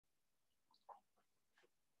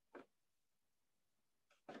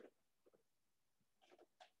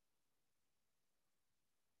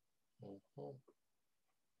Erev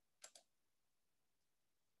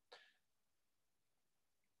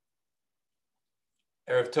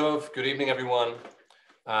Tov, good evening, everyone,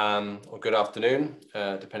 or good afternoon,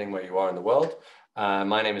 depending where you are in the world.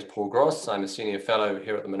 My name is Paul Gross. I'm a senior fellow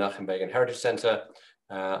here at the Menachem Begin Heritage Center.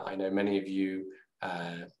 I know many of you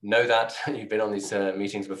know that. You've been on these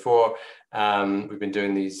meetings before. We've been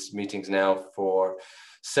doing these meetings now for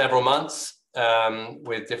several months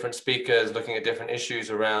with different speakers, looking at different issues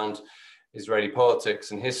around Israeli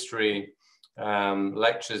politics and history,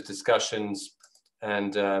 lectures, discussions,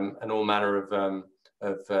 and all manner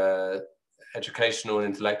of educational and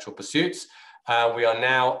intellectual pursuits. We are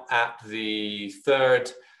now at the third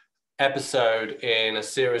episode in a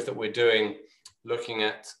series that we're doing, looking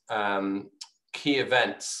at key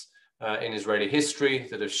events in Israeli history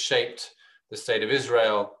that have shaped the state of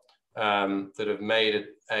Israel,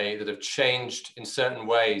 that have changed in certain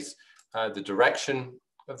ways the direction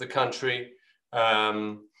of the country.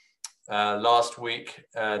 Last week,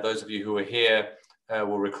 those of you who were here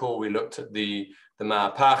will recall we looked at the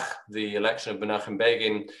Ma'apach, the election of Menachem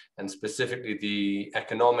Begin, and specifically the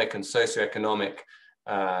economic and socioeconomic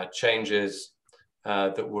changes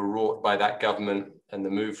that were wrought by that government and the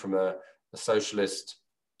move from a socialist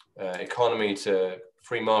economy to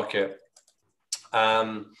free market.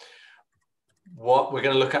 What we're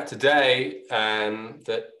going to look at today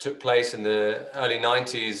that took place in the early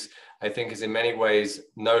 90s, I think, is in many ways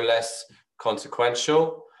no less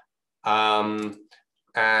consequential. And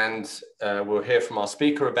we'll hear from our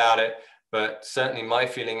speaker about it, but certainly my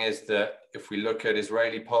feeling is that if we look at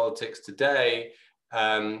Israeli politics today,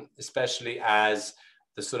 especially as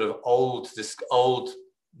the sort of this old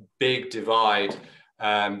big divide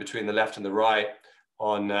between the left and the right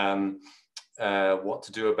on what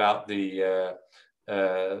to do about the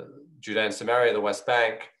Judea and Samaria, the West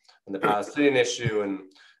Bank, and the Palestinian issue, and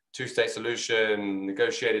two-state solution,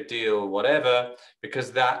 negotiated deal, whatever,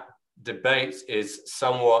 because that debate is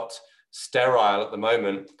somewhat sterile at the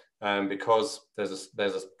moment, because there's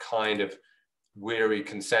a kind of weary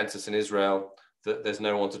consensus in Israel that there's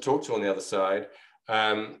no one to talk to on the other side.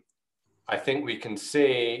 I think we can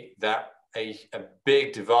see that a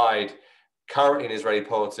big divide currently in Israeli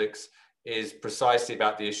politics is precisely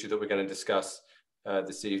about the issue that we're going to discuss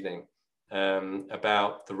this evening,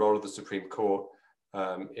 about the role of the Supreme Court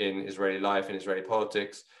in Israeli life, in Israeli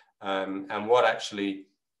politics, and what actually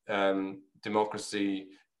democracy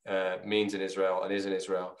means in Israel and is in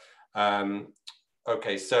Israel.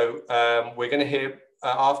 Okay, so we're going to hear,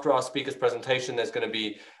 after our speaker's presentation, there's going to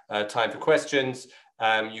be time for questions.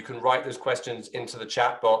 You can write those questions into the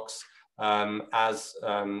chat box, as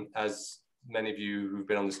many of you who've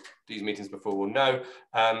been on these meetings before will know.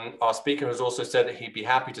 Our speaker has also said that he'd be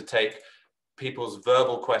happy to take people's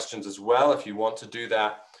verbal questions as well. If you want to do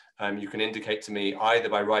that, you can indicate to me either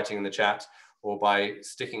by writing in the chat or by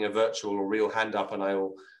sticking a virtual or real hand up, and I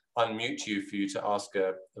will unmute you for you to ask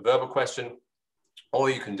a verbal question, or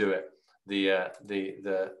you can do it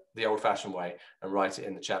the old-fashioned way and write it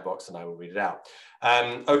in the chat box, and I will read it out.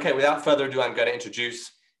 Okay, without further ado, I'm going to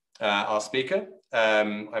introduce our speaker.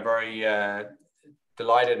 I'm very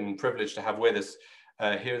delighted and privileged to have with us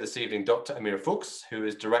here this evening Dr. Amir Fuchs, who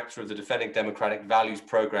is director of the Defending Democratic Values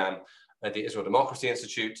Program at the Israel Democracy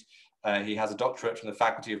Institute. He has a doctorate from the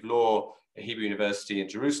Faculty of Law at Hebrew University in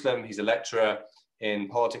Jerusalem. He's a lecturer in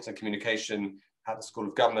politics and communication at the School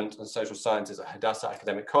of Government and Social Sciences at Hadassah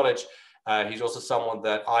Academic College. He's also someone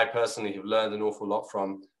that I personally have learned an awful lot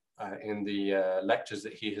from in the lectures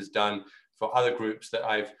that he has done for other groups that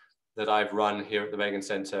I've run here at the Begin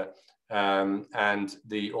Center, and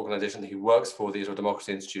the organization that he works for, the Israel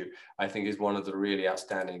Democracy Institute, I think is one of the really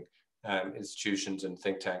outstanding institutions and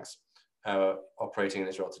think tanks operating in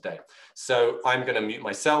Israel today. So I'm going to mute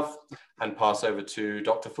myself and pass over to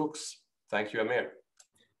Dr. Fuchs. Thank you, Amir.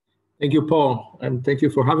 Thank you, Paul, and thank you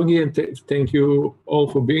for having me, and thank you all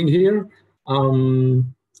for being here.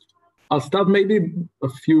 I'll start maybe a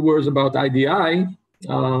few words about IDI,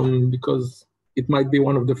 because it might be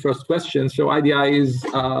one of the first questions. So IDI is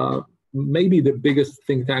maybe the biggest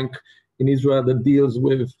think tank in Israel that deals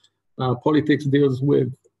with politics, deals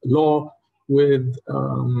with law, with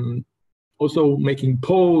also making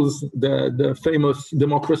polls, the famous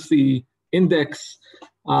democracy index,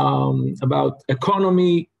 about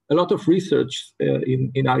economy, a lot of research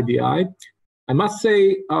in IDI. I must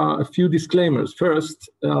say a few disclaimers. First,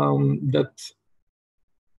 that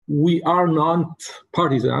we are not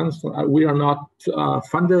partisans. We are not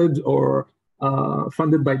funded or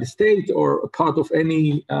funded by the state or a part of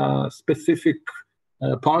any specific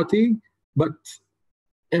party, but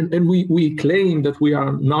and we claim that we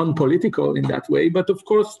are non-political in that way, but of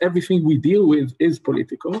course, everything we deal with is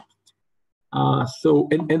political.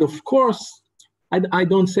 And of course, I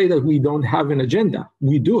don't say that we don't have an agenda.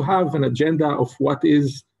 We do have an agenda of what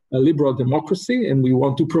is a liberal democracy, and we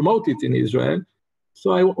want to promote it in Israel.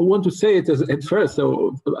 So I want to say it at first.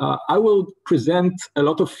 So I will present a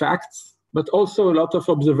lot of facts, but also a lot of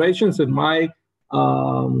observations and my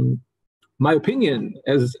opinion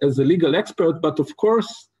as a legal expert. But of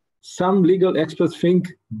course, some legal experts think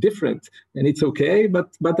different, and it's okay. But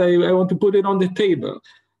I want to put it on the table.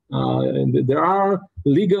 And there are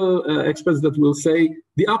legal experts that will say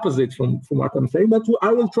the opposite from what I'm saying, but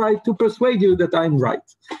I will try to persuade you that I'm right.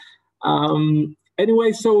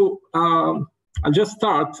 Anyway, so I'll just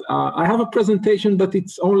start. I have a presentation, but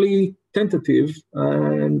it's only tentative,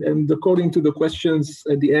 and according to the questions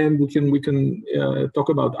at the end, we can talk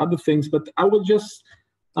about other things. But I will just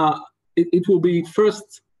it will be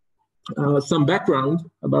first some background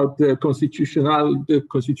about the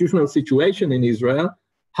constitutional situation in Israel.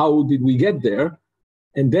 How did we get there?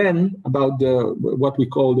 And then about what we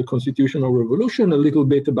call the constitutional revolution, a little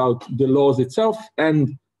bit about the laws itself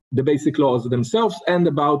and the basic laws themselves, and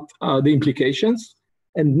about the implications.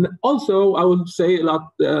 And also, I will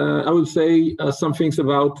say some things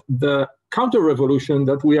about the counter-revolution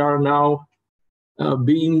that we are now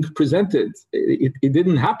being presented. It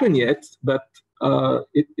didn't happen yet, but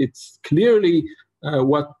it's clearly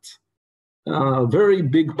what a very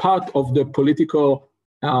big part of the political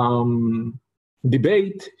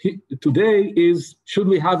debate today is: should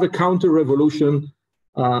we have a counter-revolution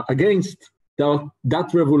against that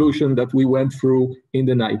revolution that we went through in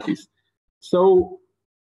the 90s? So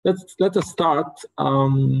let us start.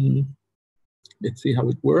 Let's see how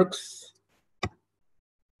it works.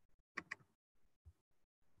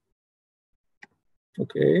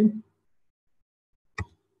 Okay.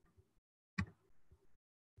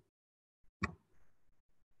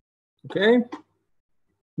 Okay.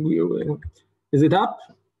 Is it up?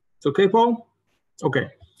 It's okay, Paul? Okay.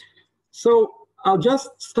 So I'll just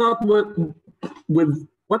start with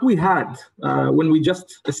what we had when we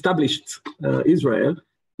just established Israel.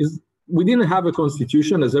 Is we didn't have a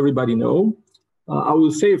constitution, as everybody know. I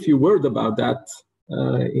will say a few words about that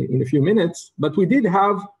in a few minutes, but we did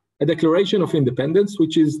have a Declaration of Independence,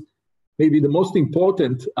 which is maybe the most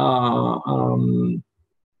important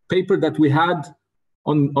paper that we had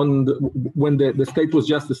when the state was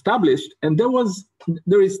just established. And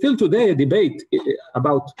there is still today a debate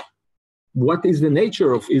about what is the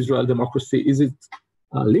nature of Israel democracy. Is it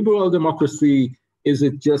a liberal democracy? Is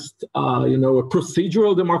it just a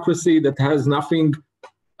procedural democracy that has nothing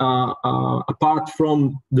apart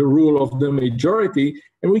from the rule of the majority?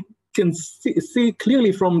 And we can see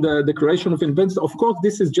clearly from the Declaration of Independence. Of course,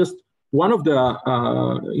 this is just one of the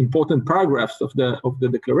important paragraphs of the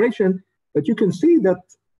declaration, but you can see that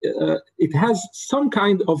it has some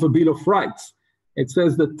kind of a Bill of Rights. It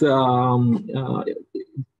says that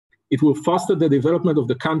it will foster the development of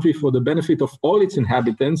the country for the benefit of all its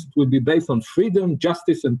inhabitants. It will be based on freedom,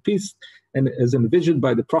 justice, and peace, and as envisioned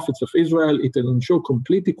by the prophets of Israel, it will ensure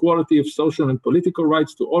complete equality of social and political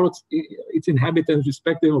rights to all its inhabitants,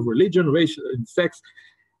 irrespective of religion, race, and sex.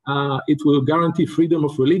 It will guarantee freedom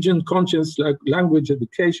of religion, conscience, language,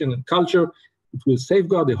 education, and culture. It will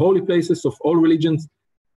safeguard the holy places of all religions.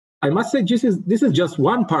 I must say, this is just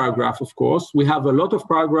one paragraph, of course. We have a lot of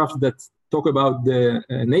paragraphs that talk about the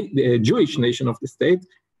Jewish nation of the state,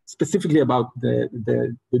 specifically about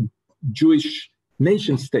the Jewish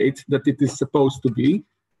nation state that it is supposed to be.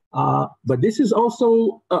 But this is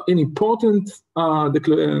also an important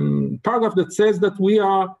paragraph that says that we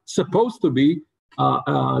are supposed to be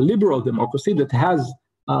a liberal democracy that has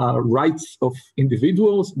rights of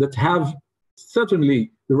individuals, that have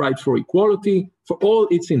certainly the right for equality for all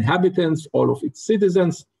its inhabitants, all of its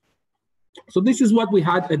citizens. So this is what we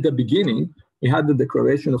had at the beginning. We had the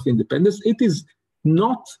Declaration of Independence. It is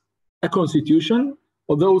not a constitution,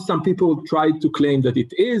 although some people tried to claim that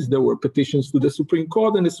it is. There were petitions to the Supreme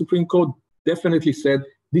Court, and the Supreme Court definitely said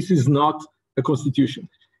this is not a constitution.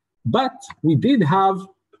 But we did have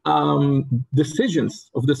decisions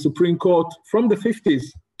of the Supreme Court from the 50s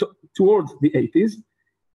towards the 80s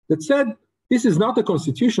that said this is not a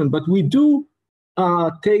constitution, but we do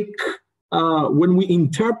take, when we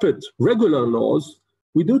interpret regular laws,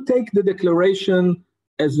 we do take the declaration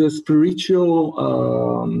as a spiritual,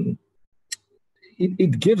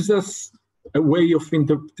 it gives us a way of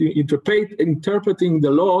interpreting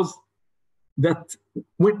the laws that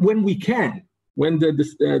when we can. when the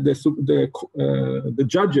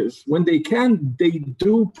judges, when they can, they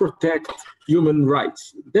do protect human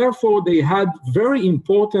rights. Therefore, they had very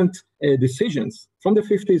important decisions from the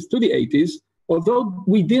 50s to the 80s. Although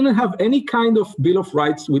we didn't have any kind of Bill of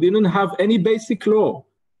Rights, we didn't have any basic law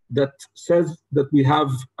that says that we have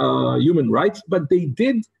human rights, but they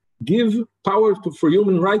did give power for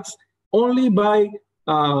human rights only by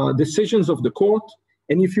decisions of the court.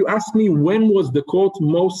 And if you ask me when was the court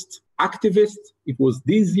most activist, it was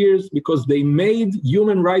these years, because they made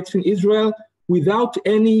human rights in Israel without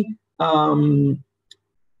any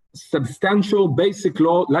substantial basic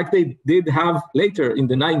law like they did have later in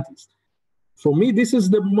the 90s. For me, this is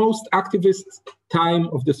the most activist time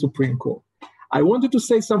of the Supreme Court. I wanted to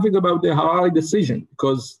say something about the Harari decision,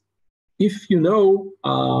 because if you know,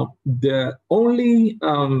 the only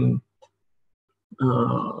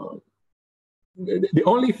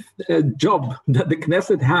job that the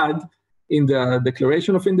Knesset had in the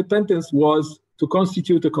Declaration of Independence was to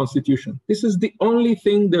constitute a constitution. This is the only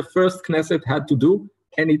thing the first Knesset had to do,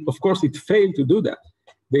 and of course it failed to do that.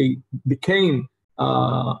 They became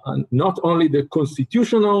not only the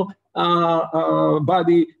constitutional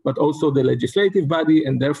body, but also the legislative body,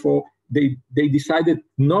 and therefore they decided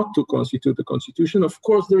not to constitute the constitution. Of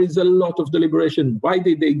course, there is a lot of deliberation. Why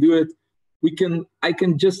did they do it? I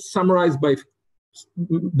can just summarize by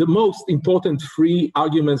the most important three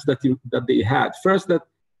arguments that they had. First, that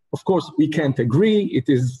of course we can't agree. It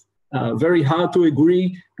is very hard to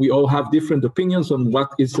agree. We all have different opinions on what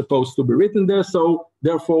is supposed to be written there. So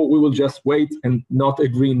therefore, we will just wait and not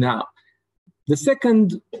agree now. The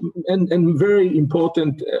second and very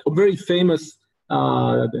important, very famous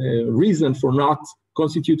reason for not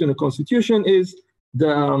constituting a constitution is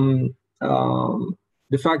the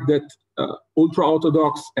fact that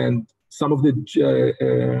ultra-Orthodox and some of the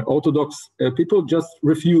Orthodox people just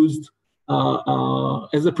refused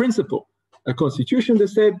as a principle a constitution. They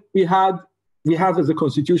said we have as a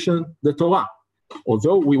constitution the Torah.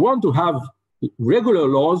 Although we want to have regular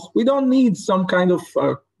laws, we don't need some kind of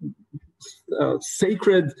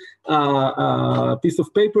sacred piece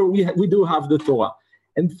of paper. We do have the Torah.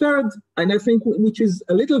 And third, and I think which is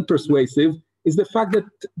a little persuasive, is the fact that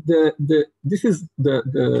this is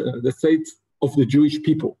the state of the Jewish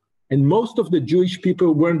people. And most of the Jewish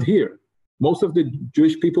people weren't here. Most of the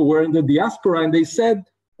Jewish people were in the diaspora, and they said,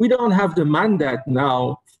 we don't have the mandate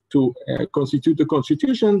now to constitute a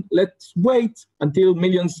constitution. Let's wait until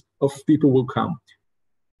millions of people will come.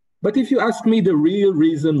 But if you ask me, the real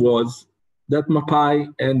reason was that Mapai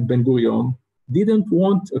and Ben Gurion didn't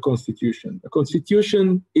want a constitution. A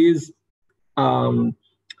constitution is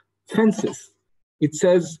fences. It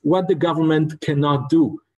says what the government cannot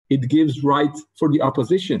do. It gives rights for the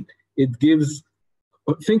opposition. It gives,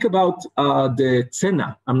 think about the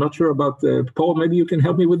Tsena. I'm not sure about Paul, maybe you can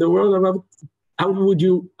help me with the word about, how would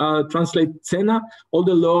you translate Tsena? All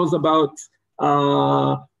the laws about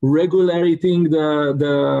regulating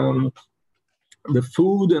the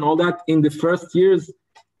food and all that in the first years,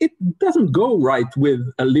 it doesn't go right with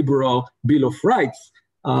a liberal Bill of Rights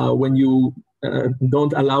when you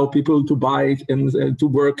don't allow people to buy and to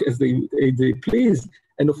work as they please.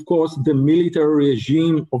 And of course, the military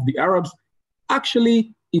regime of the Arabs,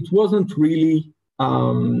 actually, it wasn't really,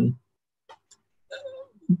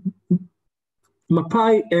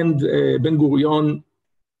 Mapai and Ben Gurion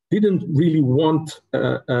didn't really want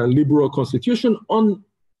a liberal constitution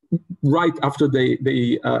right after they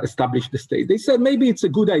established the state. They said maybe it's a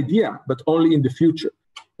good idea, but only in the future.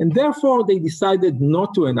 And therefore, they decided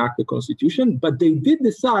not to enact the constitution, but they did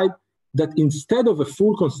decide that instead of a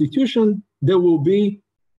full constitution, there will be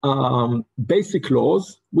basic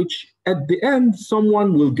laws, which at the end,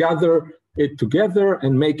 someone will gather it together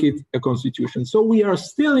and make it a constitution. So we are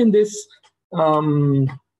still in this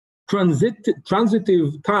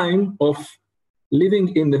transitive time of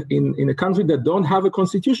living in a country that don't have a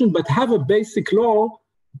constitution, but have a basic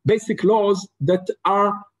laws that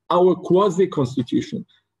are our quasi-constitution.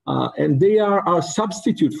 And they are our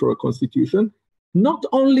substitute for a constitution, not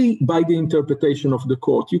only by the interpretation of the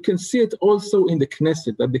court. You can see it also in the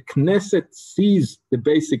Knesset, that the Knesset sees the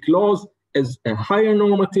basic laws as a higher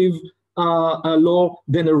normative law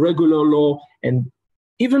than a regular law. And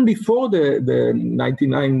even before the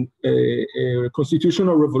 99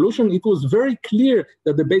 constitutional revolution, it was very clear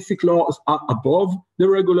that the basic laws are above the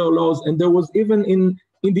regular laws. And there was even in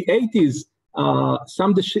the 80s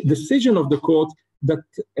some decision of the court that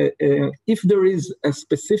if there is a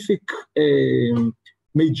specific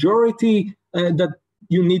majority that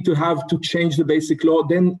you need to have to change the basic law,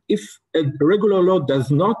 then if a regular law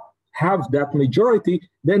does not have that majority,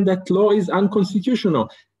 then that law is unconstitutional.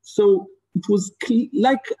 So it was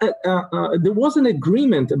there was an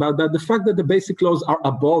agreement about that, the fact that the basic laws are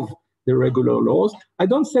above the regular laws. I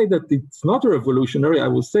don't say that it's not revolutionary, I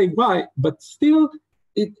will say why, but still,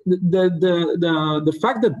 the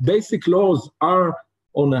fact that basic laws are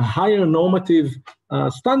on a higher normative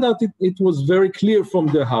standard, it was very clear from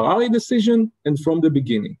the Harari decision and from the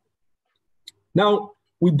beginning. Now,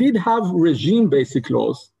 we did have regime basic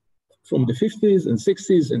laws from the 50s and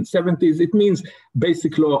 60s and 70s. It means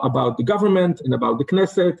basic law about the government and about the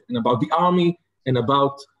Knesset and about the army and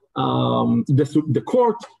about the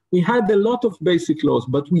court. We had a lot of basic laws,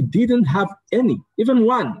 but we didn't have any, even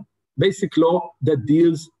one basic law that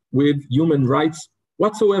deals with human rights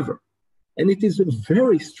whatsoever. And it is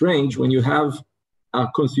very strange when you have a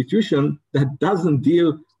constitution that doesn't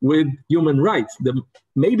deal with human rights.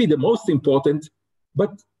 Maybe the most important,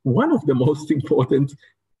 but one of the most important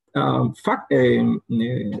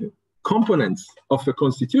components of a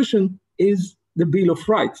constitution is the Bill of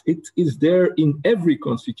Rights. It is there in every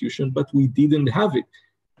constitution, but we didn't have it.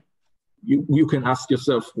 You can ask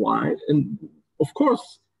yourself why. And of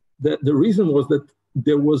course, the reason was that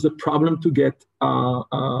there was a problem to get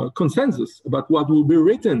consensus about what will be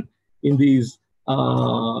written in these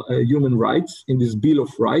human rights, in this Bill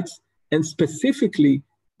of Rights. And specifically,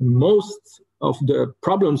 most of the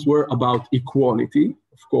problems were about equality,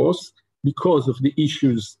 of course, because of the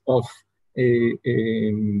issues of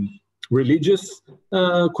religious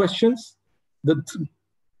questions that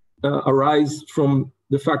arise from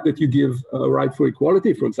the fact that you give a right for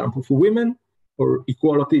equality, for example, for women, or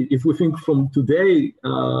equality, if we think from today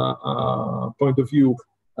point of view,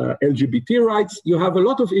 LGBT rights, you have a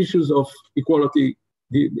lot of issues of equality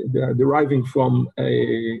deriving from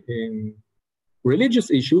a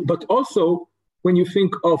religious issue, but also when you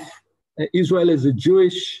think of Israel as a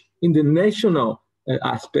Jewish in the national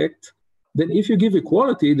aspect, then if you give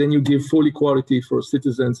equality, then you give full equality for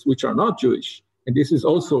citizens which are not Jewish. And this is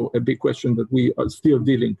also a big question that we are still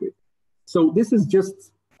dealing with. So this is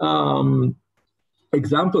just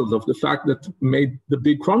examples of the fact that made the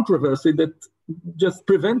big controversy that just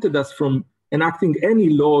prevented us from enacting any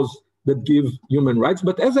laws that give human rights.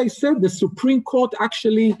 But as I said, the Supreme Court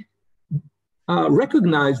actually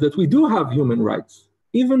recognized that we do have human rights,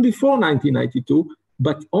 even before 1992,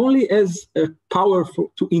 but only as a power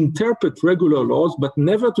to interpret regular laws, but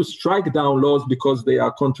never to strike down laws because they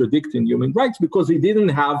are contradicting human rights, because he didn't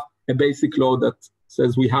have a basic law that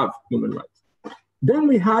says we have human rights. Then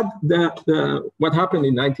we had what happened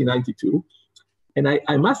in 1992. And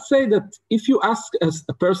I must say that if you ask as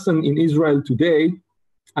a person in Israel today,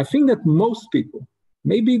 I think that most people,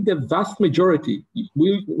 maybe the vast majority,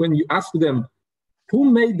 when you ask them, who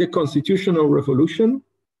made the constitutional revolution?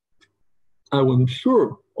 I'm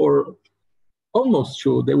sure, or almost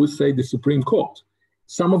sure, they will say the Supreme Court.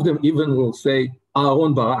 Some of them even will say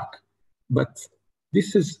Aaron Barak. But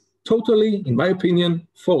this is totally, in my opinion,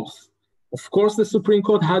 false. Of course, the Supreme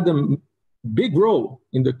Court had a big role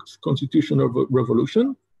in the constitutional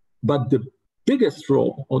revolution, but the biggest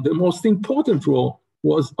role, or the most important role,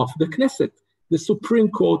 was of the Knesset. The Supreme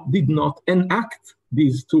Court did not enact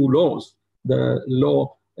these two laws, the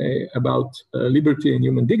law about liberty and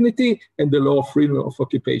human dignity and the law of freedom of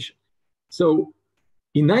occupation. So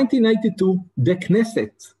in 1992, the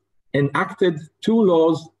Knesset enacted two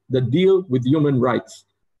laws that deal with human rights.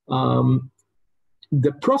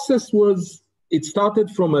 The process was, it started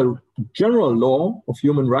from a general law of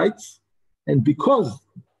human rights, and because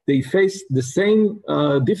they faced the same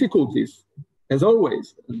difficulties as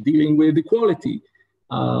always, dealing with equality,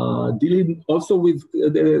 dealing also with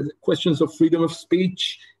the questions of freedom of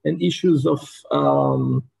speech and issues of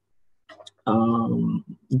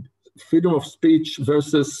freedom of speech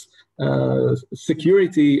versus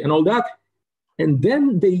security and all that. And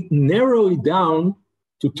then they narrow it down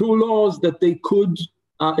to two laws that they could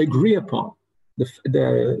agree upon,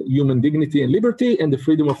 the human dignity and liberty and the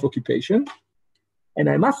freedom of occupation. And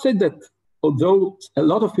I must say that although a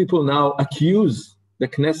lot of people now accuse the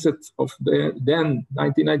Knesset of the then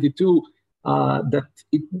 1992 that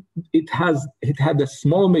it had a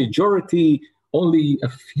small majority, only a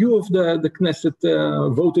few of the Knesset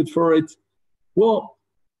voted for it. Well,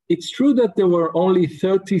 it's true that there were only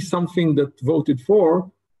 30-something that voted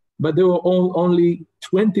for, but there were only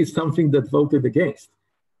 20-something that voted against.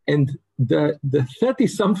 And the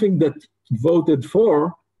 30-something that voted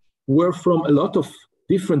for were from a lot of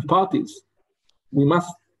different parties. We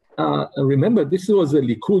must remember this was a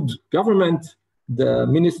Likud government. The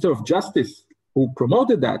Minister of Justice who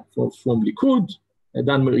promoted that was from Likud,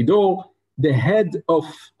 Dan Meridor. The head of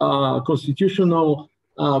constitutional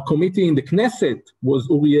committee in the Knesset was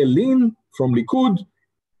Uriel Lin from Likud.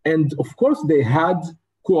 And of course, they had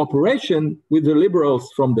cooperation with the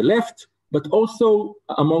liberals from the left, but also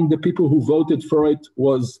among the people who voted for it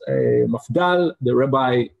was Mafdal, the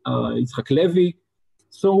Rabbi Yitzhak Levi.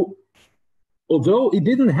 So although it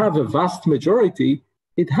didn't have a vast majority,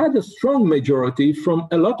 it had a strong majority from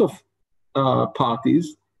a lot of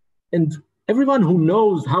parties. And everyone who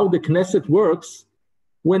knows how the Knesset works,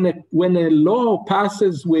 when a law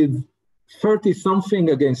passes with 30-something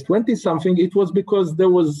against 20-something, it was because there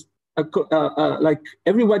was, like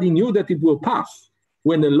everybody knew that it will pass.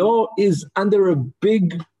 When a law is under a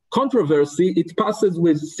big controversy, it passes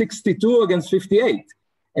with 62 against 58.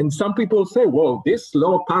 And some people say, well, this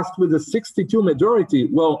law passed with a 62 majority.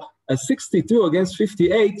 Well, a 62 against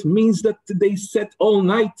 58 means that they sat all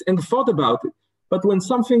night and thought about it. But when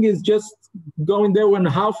something is just going there, when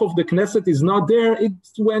half of the Knesset is not there,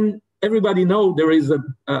 it's when everybody knows there is a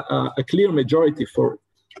clear majority for it.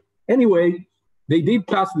 Anyway, they did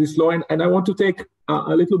pass this law, and I want to take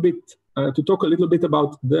a little bit, to talk a little bit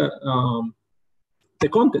about the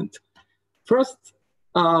content. First,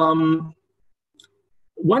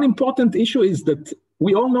 one important issue is that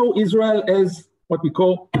we all know Israel as what we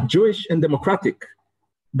call Jewish and democratic,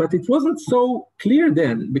 but it wasn't so clear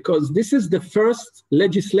then, because this is the first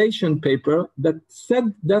legislation paper that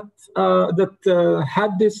said that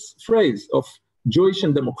had this phrase of Jewish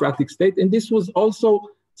and democratic state, and this was also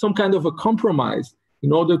some kind of a compromise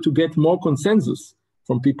in order to get more consensus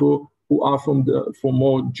from people who are from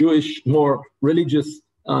more Jewish, more religious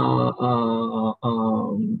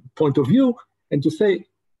point of view, and to say,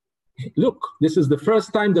 look, this is the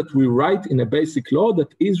first time that we write in a basic law that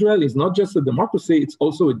Israel is not just a democracy, it's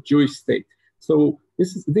also a Jewish state. So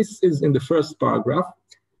this is in the first paragraph.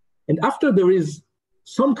 And after there is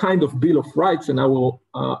some kind of Bill of Rights, and I will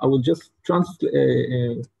just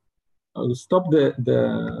translate, I will stop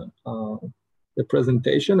the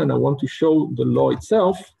presentation, and I want to show the law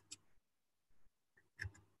itself.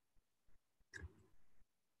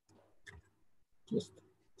 Just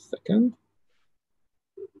a second.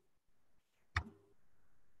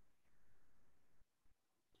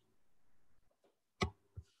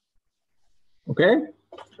 Okay.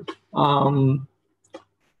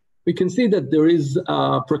 We can see that there is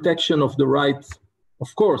protection of the right,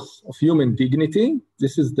 of course, of human dignity.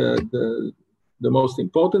 This is the most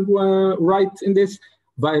important right in this.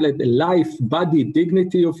 Violate the life, body,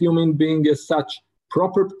 dignity of human being as such,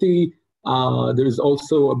 property. There is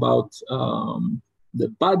also about the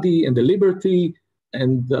body and the liberty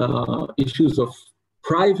and issues of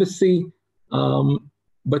privacy.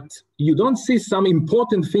 But you don't see some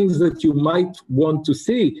important things that you might want to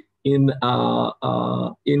see in a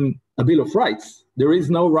Bill of Rights. There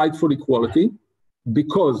is no right for equality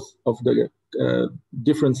because of the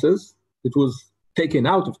differences. It was taken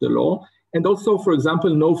out of the law. And also, for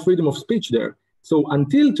example, no freedom of speech there. So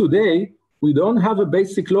until today, we don't have a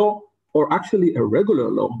basic law, or actually a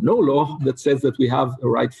regular law, no law that says that we have a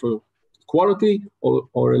right for equality,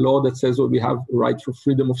 or a law that says that we have a right for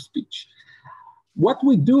freedom of speech. What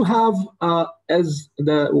we do have as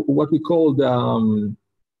what we call the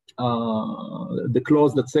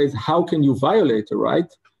clause that says how can you violate a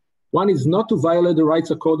right. One is not to violate the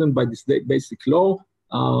rights accorded by this basic law.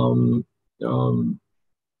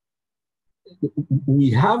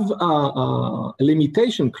 We have a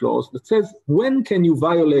limitation clause that says when can you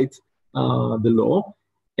violate the law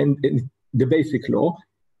and the basic law,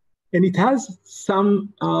 and it has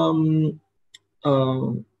some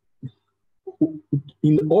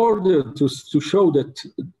in order to show that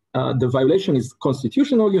the violation is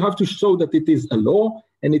constitutional, you have to show that it is a law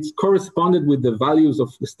and it's corresponded with the values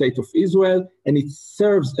of the state of Israel, and it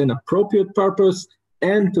serves an appropriate purpose,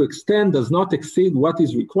 and to extend does not exceed what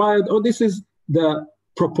is required, or this is the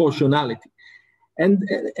proportionality. And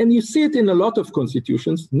you see it in a lot of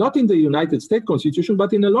constitutions, not in the United States Constitution,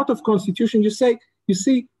 but in a lot of constitutions, you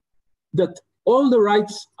see that all the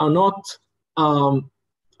rights are not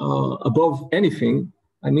above anything.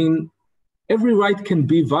 I mean, every right can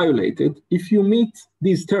be violated if you meet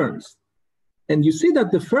these terms. And you see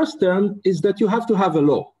that the first term is that you have to have a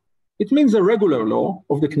law. It means a regular law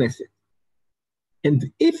of the Knesset.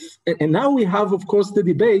 And now we have, of course, the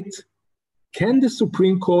debate, can the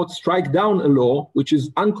Supreme Court strike down a law which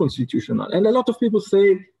is unconstitutional? And a lot of people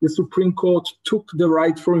say the Supreme Court took the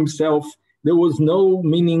right for himself. There was no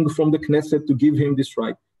meaning from the Knesset to give him this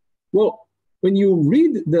right. Well, when you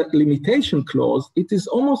read the limitation clause, it is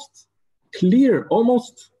almost clear,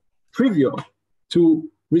 almost trivial to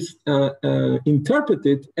interpret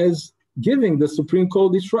it as giving the Supreme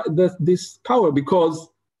Court this power, because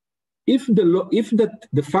if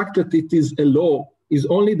the fact that it is a law is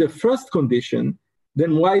only the first condition,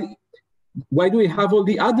 then why do we have all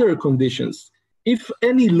the other conditions? If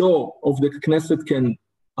any law of the Knesset can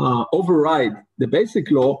override the basic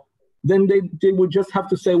law, then they would just have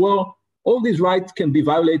to say, well, all these rights can be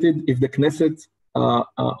violated if the Knesset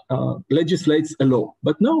legislates a law.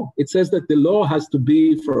 But no, it says that the law has to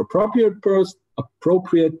be for appropriate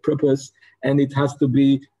purpose, and it has to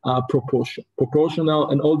be proportional,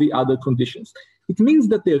 and all the other conditions. It means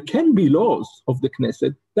that there can be laws of the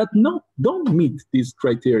Knesset that don't meet these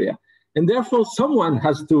criteria. And therefore, someone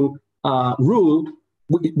has to rule,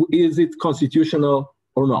 is it constitutional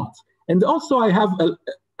or not? And also, I have,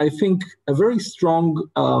 I think, a very strong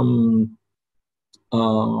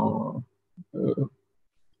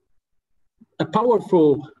a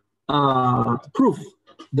powerful proof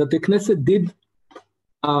that the Knesset did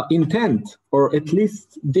intend, or at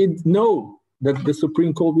least did know, that the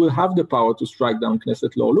Supreme Court will have the power to strike down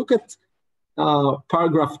Knesset law. Look at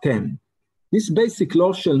paragraph 10. This basic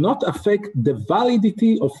law shall not affect the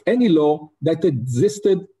validity of any law that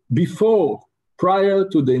existed prior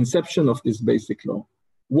to the inception of this basic law.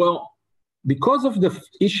 Well, because of the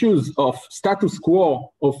issues of status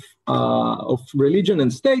quo of religion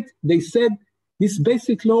and state, they said this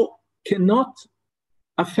basic law cannot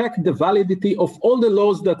affect the validity of all the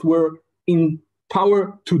laws that were in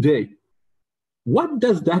power today. What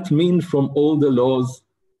does that mean from all the laws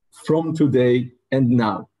from today and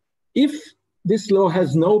now? If this law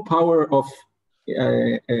has no power of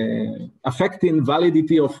affecting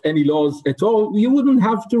validity of any laws at all, you wouldn't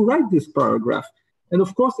have to write this paragraph. And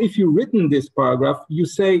of course, if you've written this paragraph, you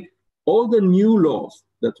say all the new laws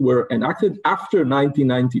that were enacted after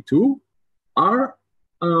 1992 are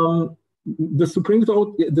the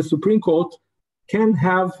Supreme Court can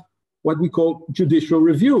have what we call judicial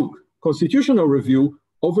review, constitutional review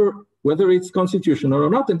over whether it's constitutional or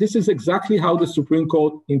not. And this is exactly how the Supreme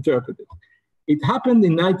Court interpreted it. It happened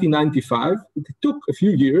in 1995. It took a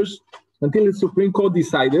few years until the Supreme Court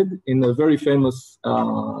decided in a very famous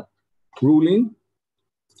ruling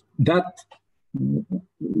that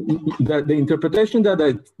the interpretation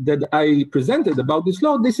that I presented about this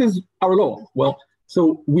law, this is our law. Well,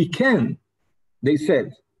 so we can, they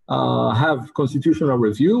said, have constitutional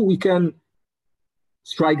review. We can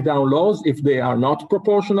strike down laws if they are not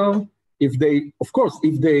proportional, if they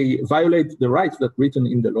violate the rights that are written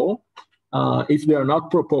in the law, if they are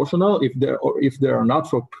not proportional, if they are not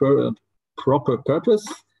for proper purpose.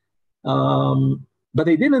 But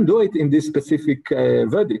they didn't do it in this specific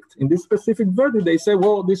verdict. In this specific verdict, they say,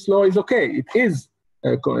 well, this law is okay. It is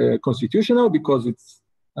constitutional because it's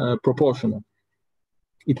proportional.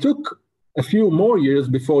 It took a few more years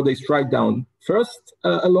before they strike down first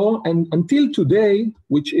a law, and until today,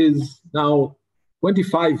 which is now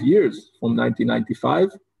 25 years from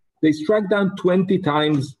 1995, they struck down 20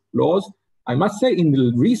 times laws. I must say in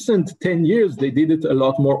the recent 10 years, they did it a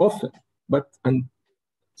lot more often, and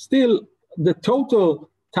still the total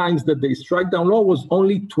times that they strike down law was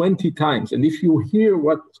only 20 times. And if you hear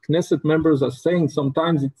what Knesset members are saying,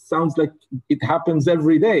 sometimes it sounds like it happens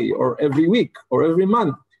every day or every week or every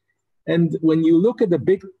month. And when you look at the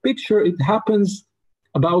big picture, it happens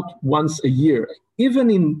about once a year. Even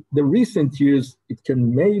in the recent years, it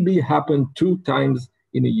can maybe happen 2 times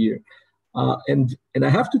in a year. And I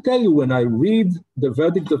have to tell you, when I read the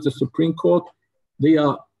verdict of the Supreme Court, they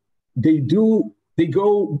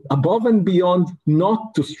go above and beyond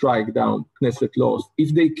not to strike down Knesset laws.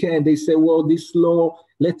 If they can, they say, well, this law,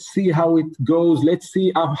 let's see how it goes. Let's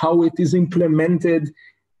see how it is implemented.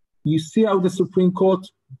 You see how the Supreme Court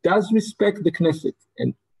does respect the Knesset.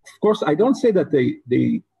 And of course, I don't say that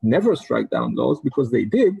they never strike down laws, because they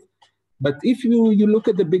did. But if you look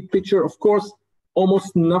at the big picture, of course,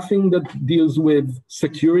 almost nothing that deals with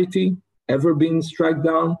security ever being struck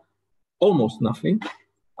down, almost nothing.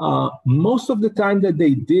 Most of the time that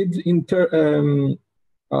they did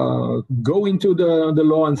go into the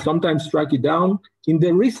law and sometimes strike it down, in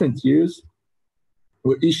the recent years,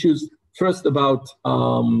 were issues first about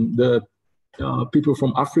the people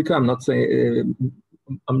from Africa. I'm not saying,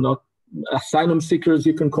 I'm not asylum seekers,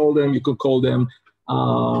 you can call them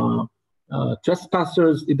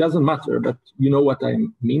trespassers, it doesn't matter, but you know what I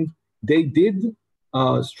mean. They did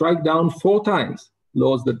strike down 4 times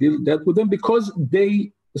laws that dealt with them, because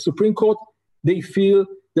the Supreme Court, they feel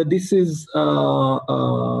that this is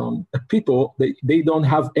a people, they don't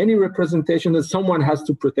have any representation, that someone has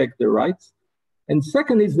to protect their rights. And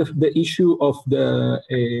second is the issue of the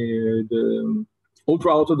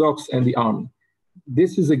ultra-Orthodox and the army.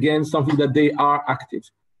 This is, again, something that they are active.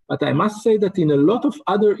 But I must say that in a lot of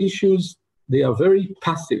other issues, they are very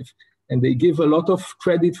passive, and they give a lot of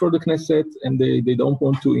credit for the Knesset, and they don't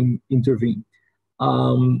want to intervene.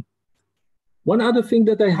 One other thing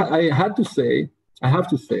that I have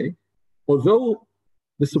to say, although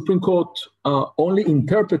the Supreme Court only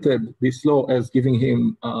interpreted this law as giving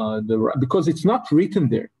him the right, because it's not written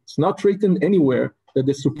there. It's not written anywhere that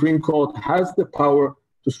the Supreme Court has the power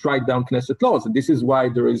to strike down Knesset laws. And this is why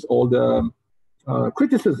there is all the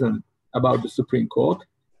criticism about the Supreme Court.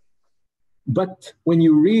 But when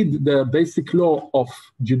you read the basic law of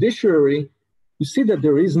judiciary, you see that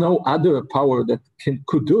there is no other power that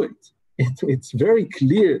could do it. It's very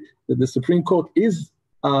clear that the Supreme Court is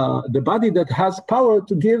the body that has power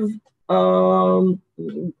to give,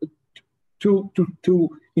 to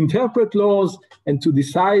interpret laws and to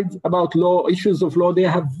decide about issues of law. They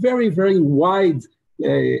have very, very wide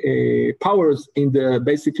powers in the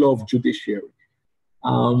basic law of judiciary.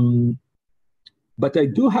 But I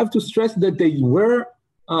do have to stress that they were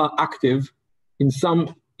active in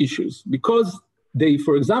some issues because they,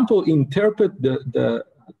 for example, interpret the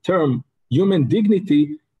term human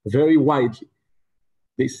dignity very widely.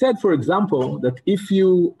 They said, for example, that if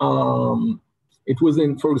you, it was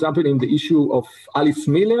for example, in the issue of Alice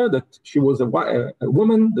Miller, that she was a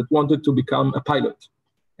woman that wanted to become a pilot.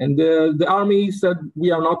 And the army said,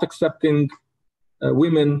 we are not accepting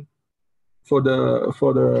women for the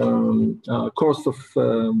course of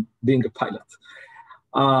being a pilot.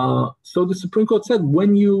 So the Supreme Court said,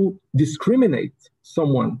 when you discriminate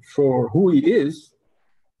someone for who he is,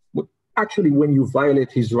 actually when you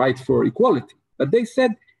violate his right for equality. But they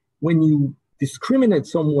said, when you discriminate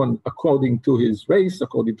someone according to his race,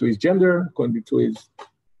 according to his gender, according to his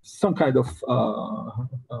some kind of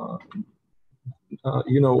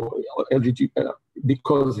LGBT,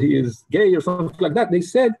 because he is gay or something like that, they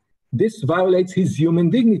said this violates his human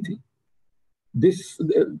dignity.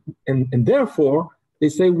 And therefore, they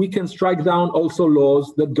say we can strike down also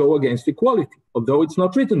laws that go against equality, although it's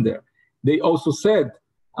not written there. They also said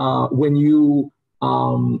when you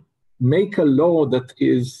make a law that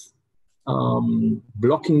is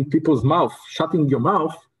blocking people's mouth, shutting your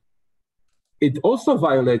mouth, it also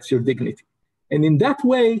violates your dignity. And in that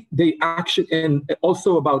way, they actually, and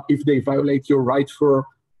also about if they violate your right for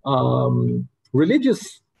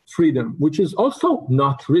religious freedom, which is also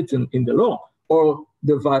not written in the law, or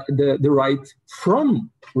the right from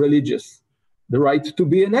religious, the right to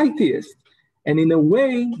be an atheist. And in a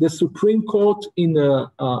way, the Supreme Court, in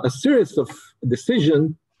a series of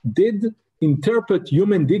decisions, did interpret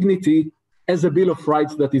human dignity as a Bill of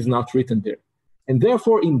Rights that is not written there. And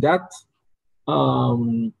therefore, in that,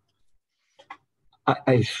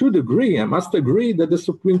 I should agree, I must agree that the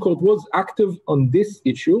Supreme Court was active on this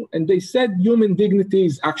issue, and they said human dignity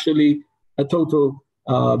is actually a total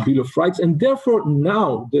Bill of Rights. And therefore,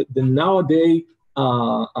 now, the nowadays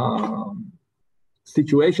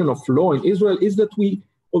situation of law in Israel is that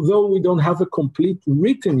although we don't have a complete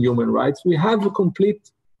written human rights, we have a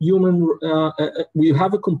complete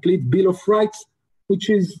complete Bill of Rights, which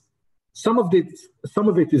is some of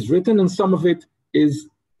it is written and some of it is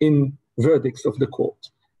in verdicts of the court.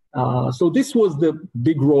 So this was the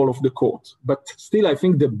big role of the court. But still, I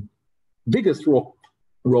think the biggest role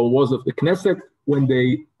was of the Knesset when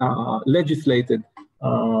they legislated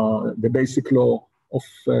the basic law of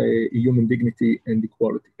human dignity and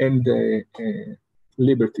equality and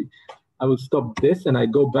liberty. I will stop this and I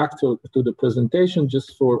go back to the presentation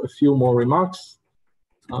just for a few more remarks.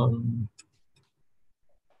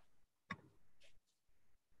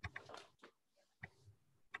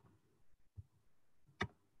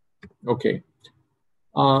 Okay.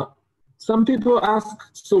 Some people ask,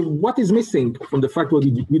 so what is missing from the fact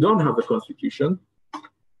that we don't have a constitution?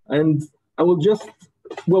 And I will just,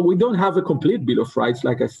 well, we don't have a complete Bill of Rights,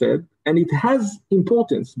 like I said, and it has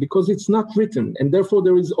importance because it's not written, and therefore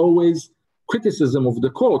there is always criticism of the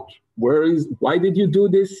court. Why did you do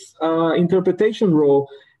this interpretation role?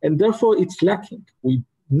 And therefore it's lacking. We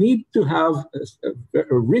need to have a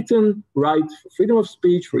written right for freedom of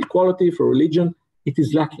speech, for equality, for religion. It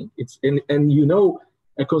is lacking. And you know,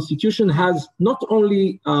 a constitution has not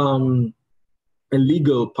only a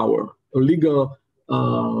legal power, a legal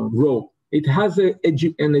role. It has an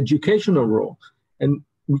educational role. And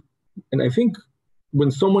I think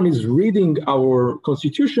when someone is reading our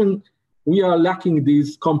constitution, we are lacking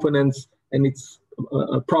these components, and it's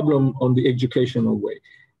a problem on the educational way.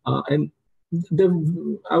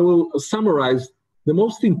 I will summarize. The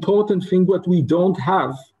most important thing what we don't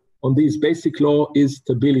have on these basic law is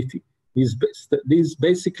stability. These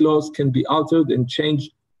basic laws can be altered and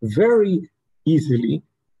changed very easily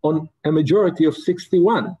on a majority of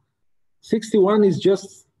 61. 61 is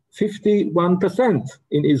just 51%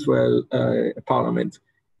 in Israel parliament.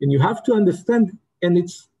 And you have to understand, and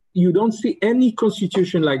it's you don't see any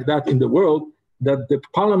constitution like that in the world, that the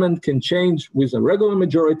parliament can change with a regular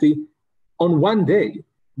majority on one day.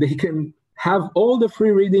 They can have all the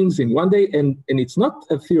free readings in one day, and it's not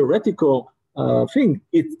a theoretical thing,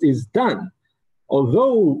 it is done.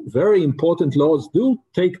 Although very important laws do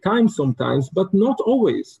take time sometimes, but not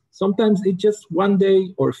always. Sometimes it's just one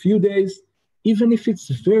day or a few days, even if it's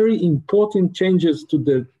very important changes to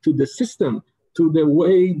the system, to the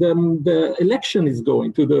way the election is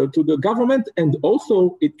going, to the government, and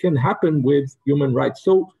also it can happen with human rights.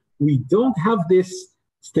 So we don't have this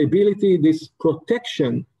stability, this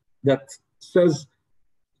protection that says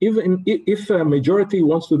even if a majority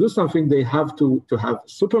wants to do something, they have to have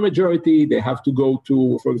supermajority, they have to go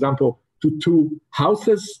to, for example, to 2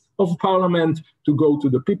 houses of parliament, to go to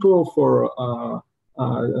the people for,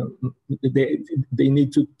 they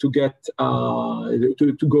need to get,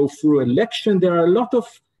 to go through election. There are a lot of,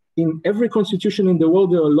 in every constitution in the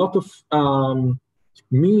world, there are a lot of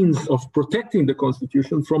means of protecting the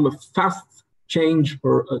constitution from a fast change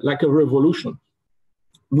or like a revolution.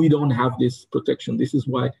 We don't have this protection. This is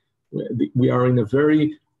why we are in a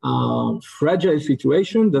very fragile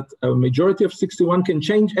situation that a majority of 61 can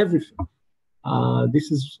change everything. This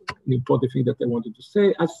is an important thing that I wanted to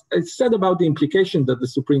say. I said about the implication that the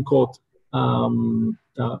Supreme Court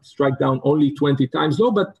strike down only 20 times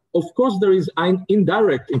law, but of course there is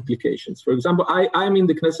indirect implications. For example, I'm in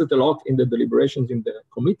the Knesset a lot in the deliberations in the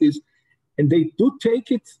committees, and they do take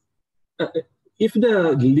it. If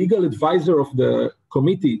the legal advisor of the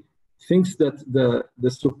committee thinks that the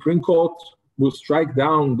Supreme Court will strike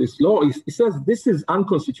down this law, he says this is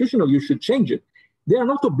unconstitutional, you should change it. They are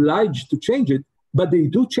not obliged to change it, but they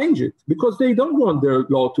do change it because they don't want their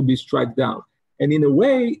law to be struck down. And in a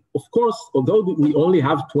way, of course, although we only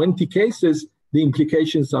have 20 cases, the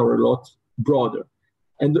implications are a lot broader.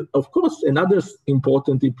 And of course, another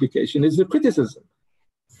important implication is the criticism.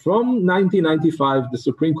 From 1995, the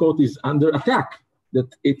Supreme Court is under attack,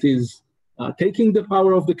 that it is taking the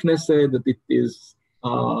power of the Knesset, that it is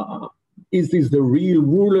this the real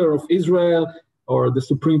ruler of Israel, or the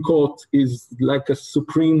Supreme Court is like a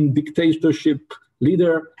supreme dictatorship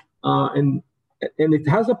leader, and it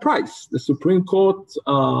has a price. The Supreme Court,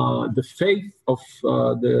 the faith of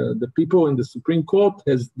the people in the Supreme Court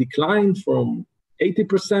has declined from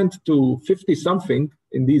 80% to 50-something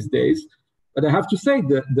in these days. But I have to say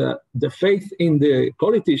that the faith in the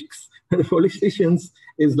politicians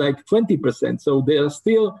is like 20%. So they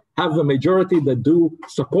still have a majority that do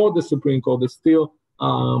support the Supreme Court. They still,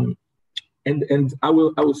 and I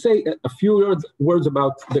will say a few words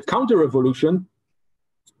about the counter-revolution.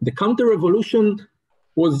 The counter-revolution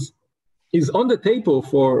is on the table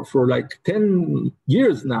for like 10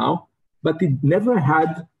 years now, but it never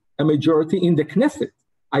had a majority in the Knesset.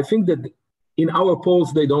 I think that in our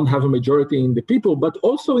polls, they don't have a majority in the people, but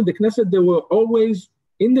also in the Knesset, there were always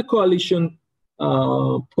in the coalition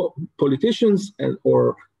politicians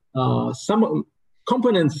or some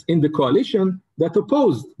components in the coalition that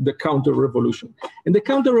opposed the counter-revolution. And the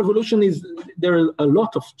counter-revolution is, there are a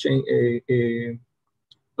lot of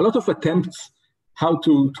attempts how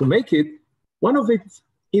to make it. One of it,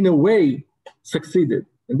 in a way, succeeded.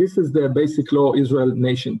 And this is the basic law, Israel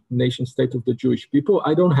nation state of the Jewish people.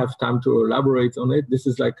 I don't have time to elaborate on it. This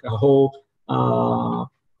is like a whole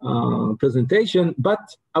presentation, but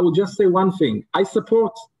I will just say one thing. I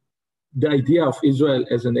support the idea of Israel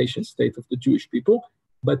as a nation state of the Jewish people,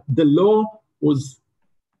 but the law was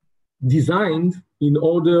designed in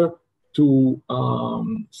order to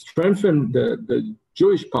strengthen the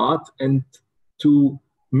Jewish part and to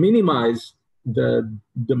minimize the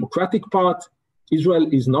democratic part. Israel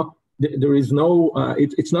is not, there is no,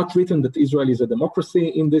 it's not written that Israel is a democracy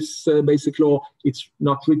in this basic law. It's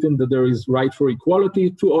not written that there is right for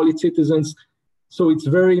equality to all its citizens. So it's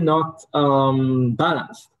very not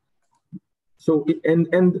balanced. So, and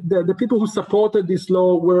the people who supported this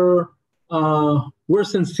law were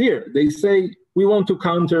sincere. They say, we want to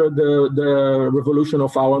counter the revolution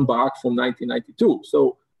of Aaron Barak from 1992,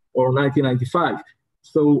 or 1995.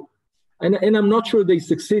 So, and I'm not sure they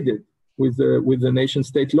succeeded with the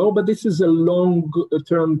nation-state law, but this is a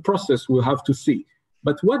long-term process we'll have to see.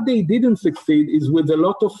 But what they didn't succeed is with a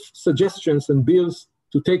lot of suggestions and bills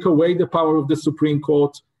to take away the power of the Supreme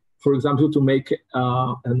Court, for example, to make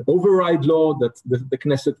an override law that the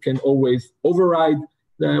Knesset can always override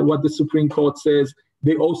what the Supreme Court says.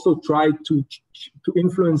 They also tried to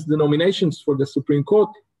influence the nominations for the Supreme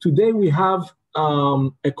Court. Today we have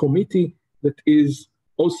a committee that is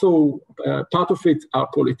also, part of it are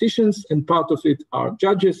politicians, and part of it are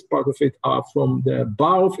judges, part of it are from the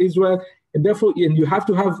Bar of Israel, and therefore, and you have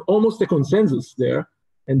to have almost a consensus there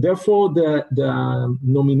And therefore, the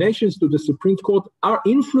nominations to the Supreme Court are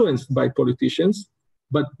influenced by politicians,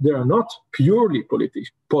 but they are not purely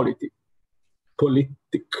politic.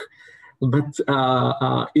 But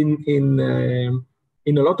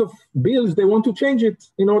in a lot of bills, they want to change it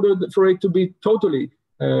in order for it to be totally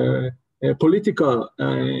political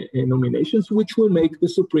nominations, which will make the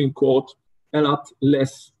Supreme Court a lot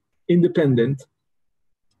less independent.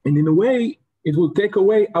 And in a way, it will take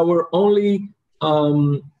away our only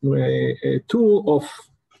tool of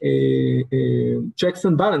checks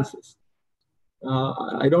and balances.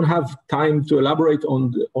 I don't have time to elaborate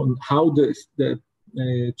on how the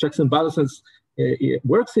checks and balances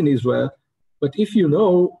works in Israel, but if you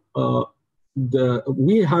know,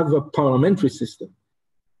 we have a parliamentary system,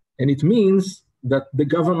 and it means that the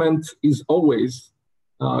government is always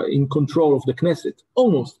in control of the Knesset,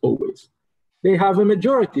 almost always. They have a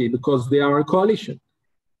majority because they are a coalition.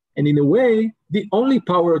 And in a way, the only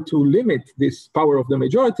power to limit this power of the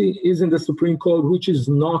majority is in the Supreme Court, which is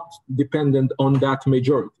not dependent on that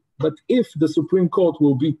majority. But if the Supreme Court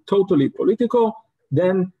will be totally political,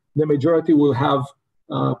 then the majority will have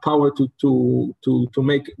power to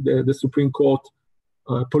make the Supreme Court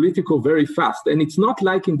political very fast. And it's not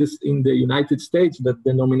like in the United States that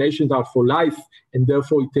the nominations are for life, and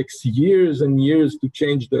therefore it takes years and years to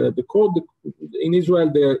change the court. In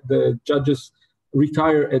Israel, the judges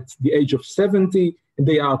retire at the age of 70, and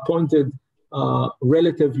they are appointed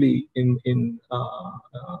relatively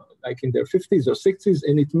like in their 50s or 60s,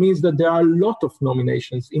 and it means that there are a lot of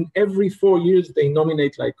nominations. In every 4 years, they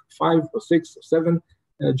nominate like 5 or 6 or 7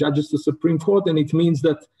 judges to Supreme Court, and it means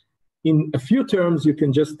that in a few terms, you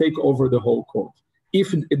can just take over the whole court.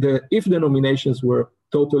 If the nominations were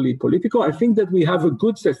totally political, I think that we have a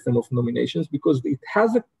good system of nominations because it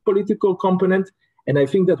has a political component. And I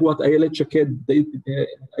think that what Ayelet Shaked,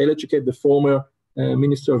 the former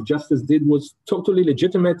Minister of Justice, did was totally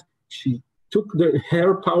legitimate. She took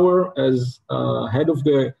her power as head of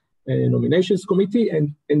the nominations committee,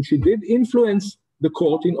 and she did influence the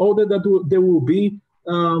court in order that there will be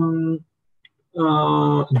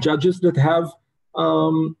judges that have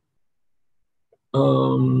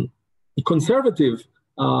conservative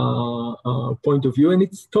point of view, and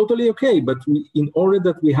it's totally okay. But in order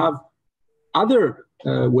that we have other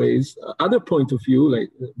ways, other point of view,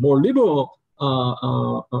 like more liberal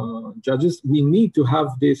judges, we need to have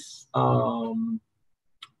this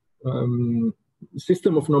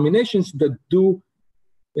system of nominations that do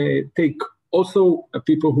take also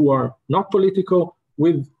people who are not political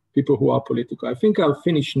with people who are political. I think I'll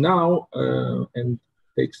finish now and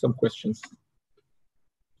take some questions.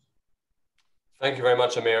 Thank you very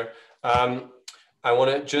much, Amir. I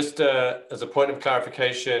want to just, as a point of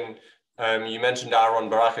clarification, you mentioned Aaron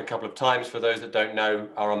Barak a couple of times. For those that don't know,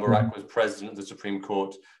 Aaron Barak was president of the Supreme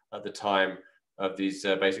Court at the time of these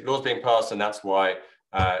basic laws being passed, and that's why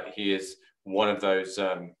he is one of those.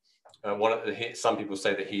 Some people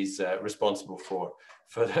say that he's responsible for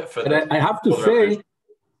the.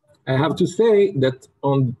 I have to say that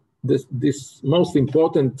on this most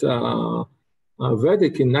important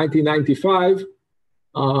verdict in 1995.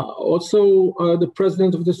 Also, the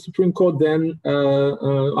president of the Supreme Court then,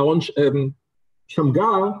 Aaron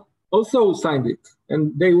Shamgar, also signed it,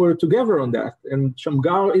 and they were together on that. And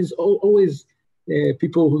Shamgar is always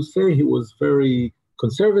people who say he was very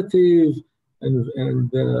conservative,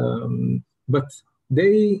 but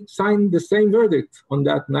they signed the same verdict on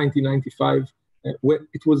that 1995.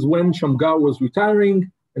 It was when Shamgar was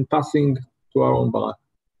retiring and passing to Aaron Barak.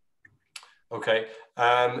 Okay.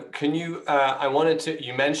 Can you,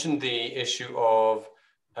 you mentioned the issue of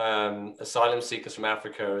asylum seekers from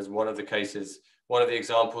Africa as one of the cases, one of the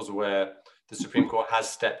examples where the Supreme Court has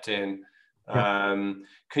stepped in. Can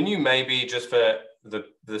you maybe, just for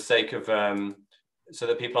the sake of, so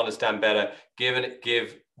that people understand better,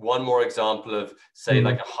 give one more example of, say,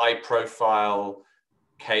 like a high profile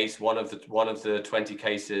case, one of the 20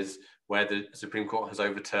 cases where the Supreme Court has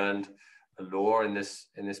overturned a law in this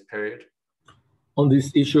period? On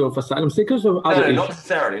this issue of asylum seekers or other issues? Not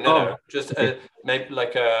necessarily. No. Just maybe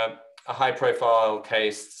like a high-profile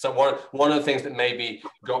case. So one of the things that maybe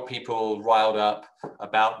got people riled up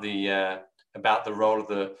about the role of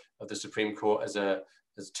the Supreme Court as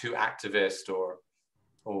too activist or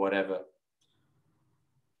whatever.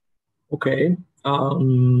 Okay.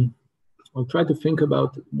 I'll try to think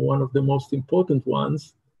about one of the most important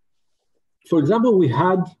ones. For example, we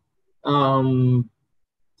had.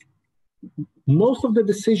 Most of the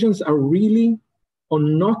decisions are really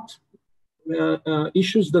on not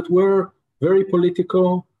issues that were very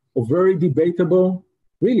political or very debatable,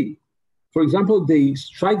 really. For example, they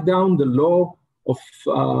strike down the law of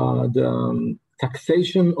the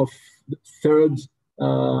taxation of third,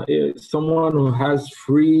 someone who has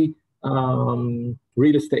free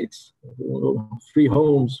real estates, free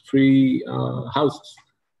homes, free houses.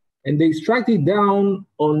 And they strike it down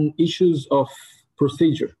on issues of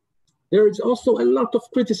procedure. There is also a lot of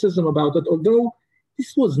criticism about it, although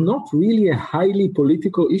this was not really a highly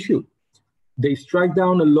political issue. They strike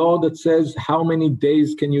down a law that says how many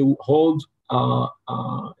days can you hold a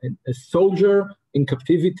soldier in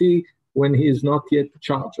captivity when he is not yet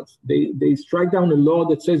charged. They strike down a law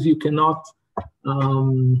that says you cannot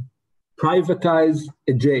privatize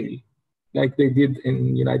a jail, like they did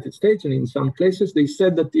in the United States and in some places. They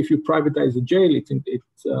said that if you privatize a jail,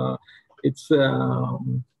 it's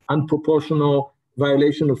unproportional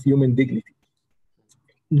violation of human dignity.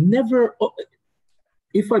 Never,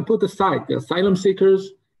 if I put aside the asylum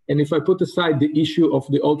seekers, and if I put aside the issue of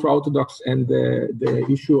the ultra-Orthodox and the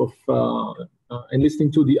issue of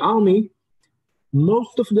enlisting to the army,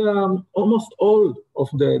 almost all of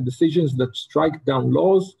the decisions that strike down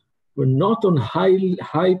laws were not on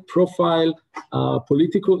high-profile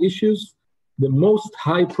political issues. The most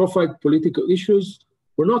high-profile political issues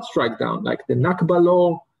were not struck down, like the Nakba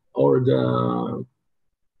law or the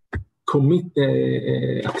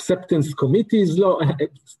acceptance committees law,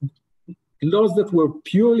 laws that were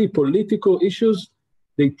purely political issues.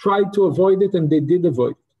 They tried to avoid it, and they did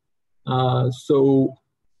avoid it. So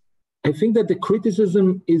I think that the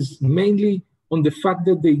criticism is mainly on the fact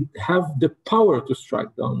that they have the power to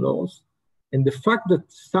strike down laws, and the fact that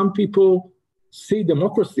some people see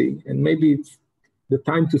democracy, and maybe it's the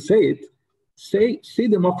time to say it, see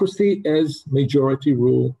democracy as majority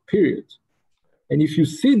rule, period. And if you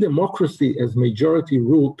see democracy as majority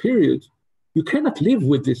rule, period, you cannot live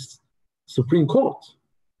with this Supreme Court,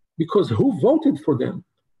 because who voted for them?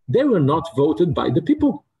 They were not voted by the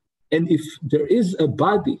people. And if there is a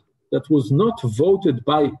body that was not voted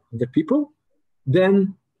by the people,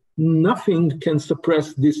 then nothing can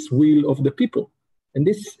suppress this will of the people. And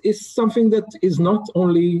this is something that is not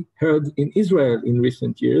only heard in Israel in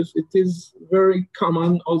recent years, it is very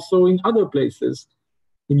common also in other places,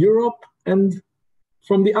 in Europe and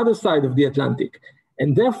from the other side of the Atlantic.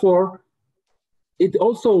 And therefore, it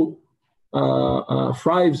also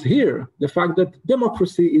thrives here, the fact that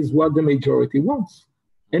democracy is what the majority wants.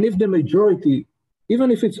 And if the majority, even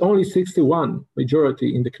if it's only 61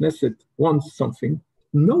 majority in the Knesset, wants something,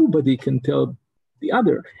 nobody can tell the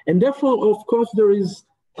other. And therefore, of course, there is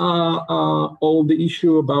all the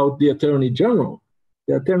issue about the Attorney General,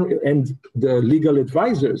 and the legal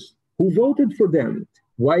advisors who voted for them.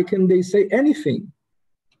 Why can they say anything?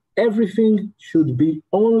 Everything should be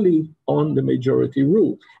only on the majority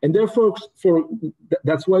rule. And therefore,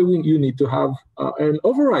 that's why you need to have an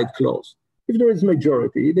override clause. If there is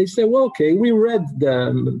majority, they say, well, okay, we read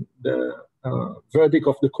the verdict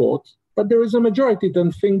of the court, but there is a majority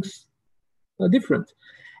that thinks different.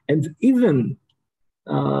 And even,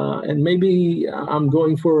 and maybe I'm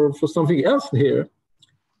going for something else here,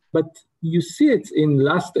 but you see it in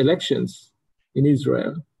last elections in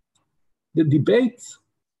Israel. The debate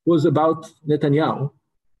was about Netanyahu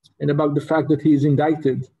and about the fact that he is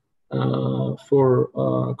indicted for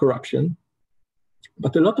corruption.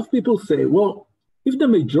 But a lot of people say, well, if the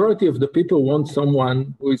majority of the people want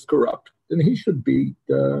someone who is corrupt, then he should be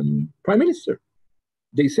the prime minister.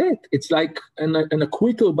 They say it. It's like an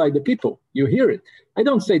acquittal by the people. You hear it. I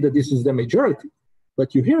don't say that this is the majority,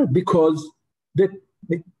 but you hear it because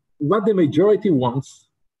what the majority wants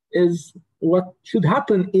is what should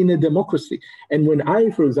happen in a democracy. And when I,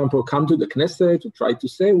 for example, come to the Knesset to try to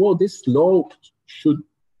say, well, this law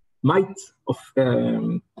might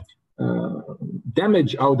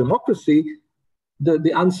damage our democracy,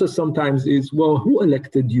 the answer sometimes is, well, who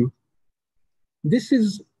elected you? This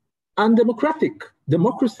is undemocratic.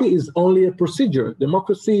 Democracy is only a procedure.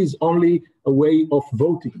 Democracy is only a way of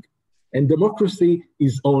voting. And democracy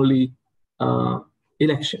is only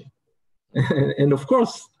election. And of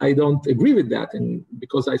course, I don't agree with that, and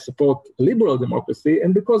because I support liberal democracy,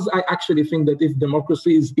 and because I actually think that if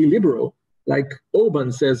democracy is illiberal, like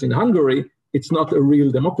Orban says in Hungary, it's not a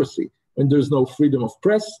real democracy. When there's no freedom of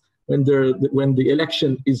press, when the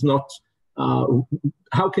election is not,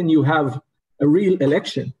 how can you have a real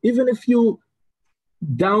election? Even if you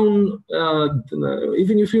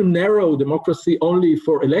even if you narrow democracy only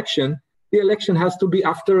for election, the election has to be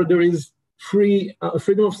after there is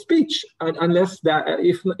freedom of speech, unless that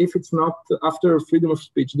if it's not after freedom of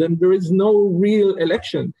speech, then there is no real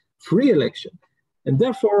election, free election. And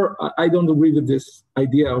therefore, I don't agree with this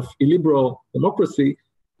idea of illiberal democracy.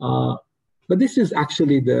 But this is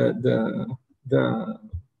actually the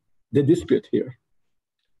the dispute here.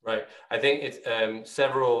 Right. I think it's a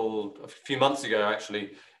few months ago,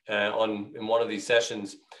 actually, in one of these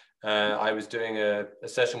sessions, I was doing a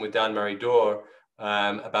session with Dan Maridor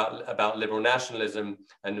about liberal nationalism.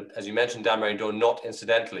 And as you mentioned, Dan Maridor, not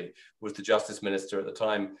incidentally, was the justice minister at the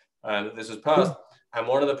time that this was passed. And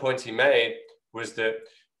one of the points he made was that,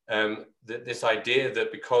 this idea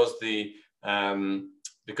that because the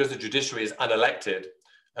judiciary is unelected,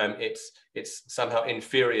 it's somehow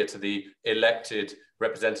inferior to the elected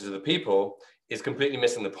representatives of the people is completely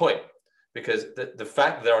missing the point, because the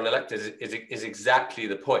fact that they're unelected is exactly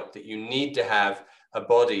the point, that you need to have a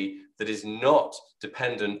body that is not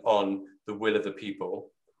dependent on the will of the people,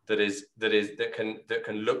 that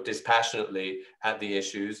can look dispassionately at the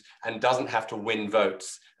issues and doesn't have to win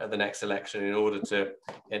votes at the next election in order to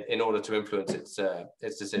influence its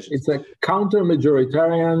decisions. It's a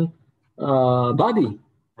counter-majoritarian body.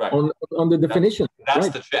 Right. On the definition. That's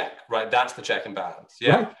right. the check, right? That's the check and balance.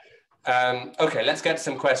 Yeah. Right. Okay, let's get to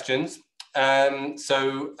some questions.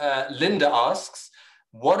 So Linda asks,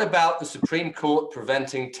 what about the Supreme Court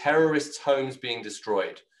preventing terrorists' homes being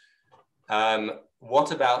destroyed?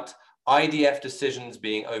 What about IDF decisions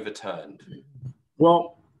being overturned?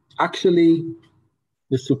 Well, actually,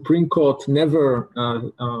 the Supreme Court never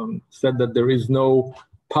said that there is no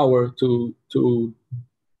power to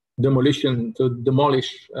demolish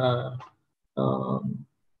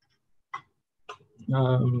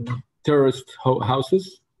terrorist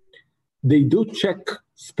houses. They do check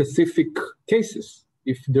specific cases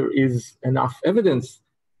if there is enough evidence,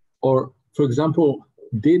 or, for example,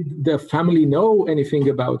 did the family know anything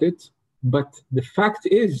about it? But the fact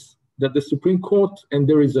is that the Supreme Court, and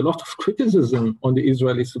there is a lot of criticism on the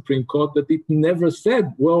Israeli Supreme Court, that it never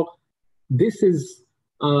said, well, this is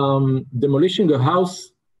demolishing a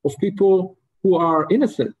house of people who are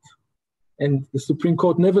innocent. And the Supreme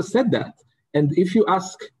Court never said that. And if you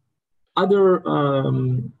ask other,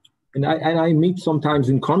 and I meet sometimes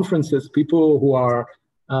in conferences, people who are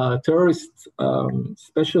terrorist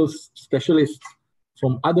specialists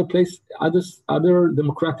from other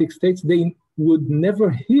democratic states, they would never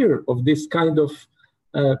hear of this kind of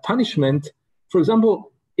punishment. For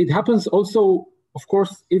example, it happens also, of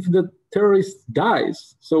course, if the terrorist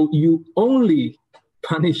dies. So you only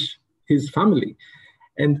punish his family.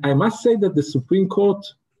 And I must say that the Supreme Court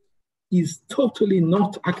is totally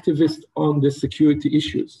not activist on the security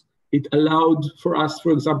issues. It allowed for us,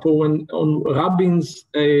 for example, when on Rabin's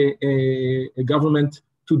government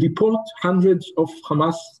to deport hundreds of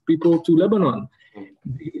Hamas people to Lebanon.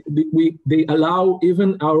 They allow,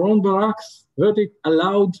 even our own Barak's verdict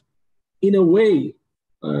allowed, in a way,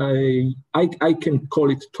 I can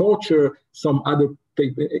call it torture. Some other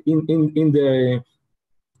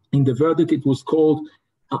in the verdict, it was called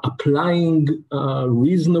applying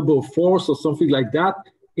reasonable force or something like that.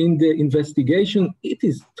 In the investigation, it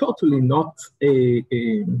is totally not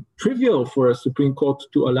trivial for a Supreme Court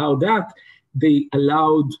to allow that. They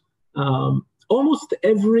allowed almost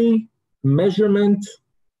every measurement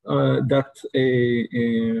that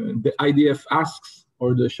the IDF asks,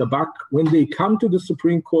 or the Shabak. When they come to the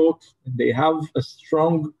Supreme Court, they have a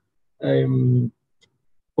strong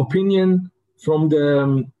opinion from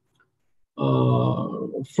the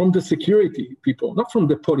security people, not from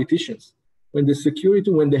the politicians. When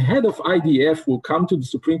the head of IDF will come to the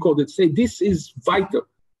Supreme Court and say, this is vital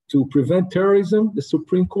to prevent terrorism, the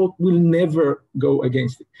Supreme Court will never go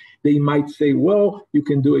against it. They might say, well, you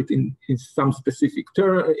can do it in some specific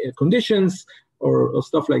conditions or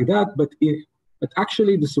stuff like that. But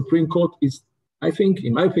actually, the Supreme Court is, I think,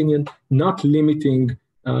 in my opinion, not limiting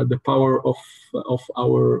the power of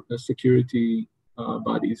our security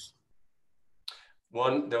bodies.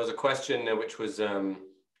 There was a question which was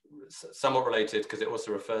somewhat related, because it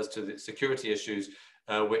also refers to the security issues,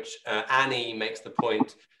 which Annie makes the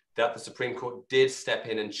point that the Supreme Court did step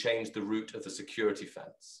in and change the route of the security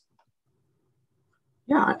fence.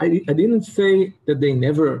 Yeah, I didn't say that they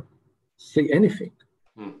never say anything.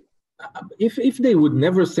 If they would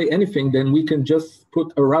never say anything, then we can just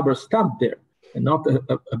put a rubber stamp there and not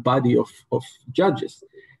a body of judges.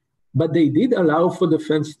 But they did allow for the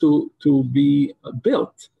fence to be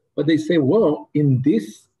built. But they say, well, in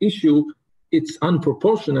this issue, it's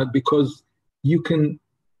unproportionate because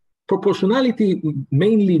proportionality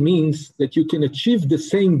mainly means that you can achieve the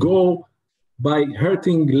same goal by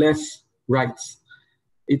hurting less rights.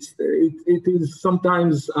 It is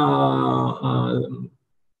sometimes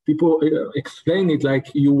people explain it like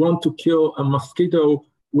you want to kill a mosquito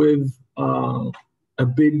with a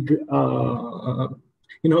big,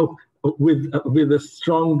 with a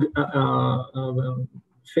strong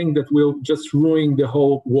thing that will just ruin the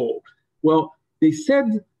whole world. Well, they said,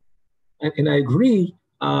 and I agree,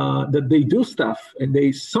 that they do stuff, and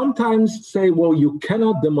they sometimes say, well, you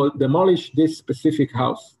cannot demolish this specific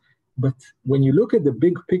house. But when you look at the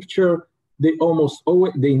big picture, they almost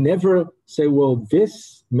always, they never say, well,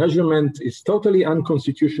 this measurement is totally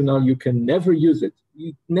unconstitutional, you can never use it.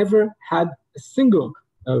 You never had a single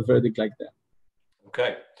verdict like that.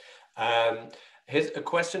 Okay. Here's a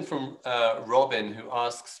question from Robin, who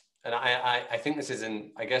asks, and I think this is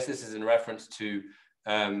I guess this is in reference to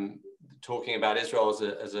talking about Israel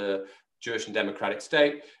as a Jewish and democratic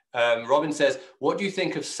state. Robin says, what do you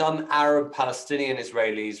think of some Arab Palestinian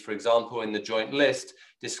Israelis, for example, in the joint list,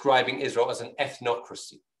 describing Israel as an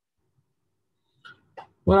ethnocracy?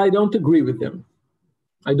 Well, I don't agree with them.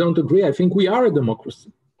 I don't agree. I think we are a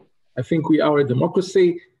democracy. I think we are a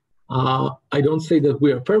democracy. I don't say that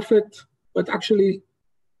we are perfect, but actually,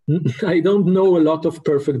 I don't know a lot of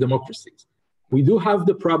perfect democracies. We do have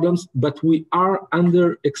the problems, but we are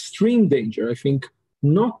under extreme danger, I think,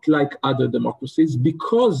 not like other democracies,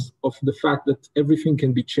 because of the fact that everything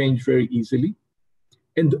can be changed very easily.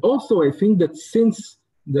 And also, I think that since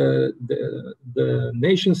the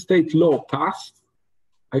nation-state law passed,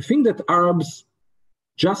 I think that Arabs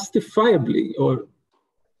justifiably,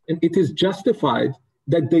 and it is justified,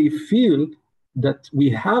 that they feel that we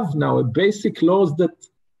have now a basic laws that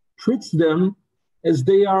treats them as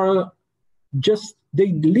they are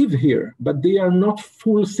they live here, but they are not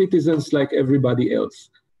full citizens like everybody else.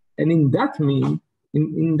 And in that meaning,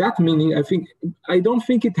 I don't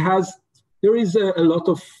think there is a lot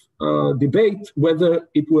of debate whether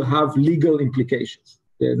it will have legal implications,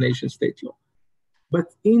 the nation-state law.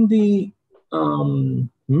 But in the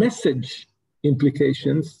message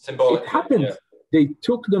implications, symbolic, it happened. Yeah. They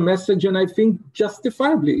took the message, and I think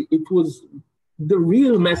justifiably, it was the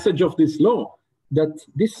real message of this law, that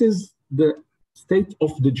this is the state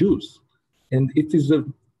of the Jews. And it is a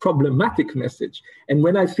problematic message. And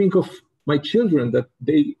when I think of my children, that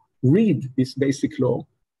they read this basic law,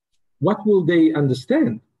 what will they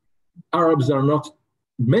understand? Arabs are not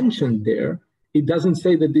mentioned there. It doesn't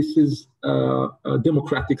say that this is a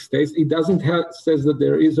democratic state. It doesn't says that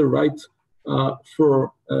there is a right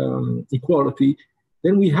for equality.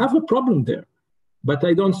 Then we have a problem there. But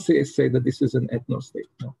I don't say that this is an ethno-state.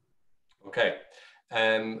 No. Okay.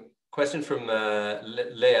 Question from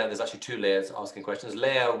Leah. There's actually two Leahs asking questions.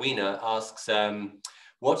 Leah Wiener asks,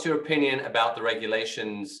 what's your opinion about the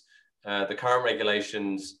regulations, the current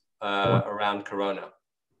regulations around Corona?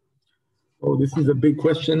 Oh, this is a big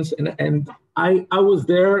question. And I was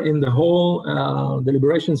there in the whole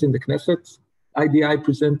deliberations in the Knesset. IDI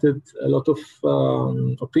presented a lot of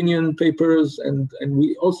opinion papers, and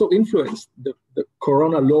we also influenced the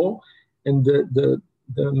Corona law and the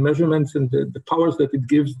measurements and the powers that it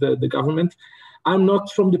gives the government. I'm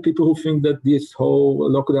not from the people who think that this whole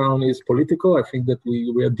lockdown is political. I think that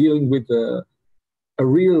we are dealing with a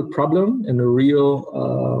real problem and a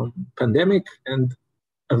real pandemic and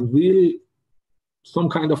some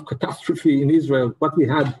kind of catastrophe in Israel. What we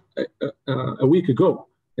had a week ago,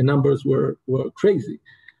 the numbers were crazy.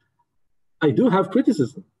 I do have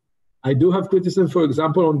criticism. For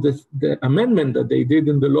example, on the amendment that they did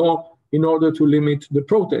in the law in order to limit the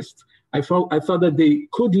protest. I thought that they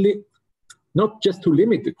could not just to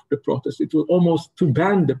limit the protest, it was almost to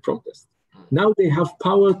ban the protest. Now they have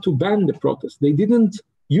power to ban the protest. They didn't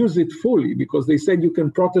use it fully because they said you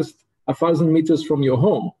can protest 1,000 meters from your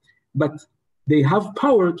home, but they have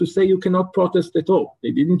power to say you cannot protest at all.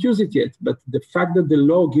 They didn't use it yet, but the fact that the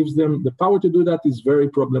law gives them the power to do that is very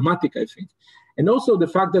problematic, I think. And also the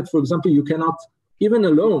fact that, for example, you cannot, even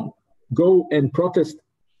alone, go and protest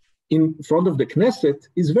in front of the Knesset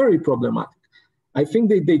is very problematic. I think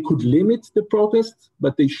that they could limit the protest,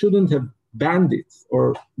 but they shouldn't have banned it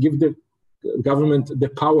or give the government the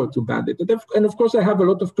power to ban it. And of course, I have a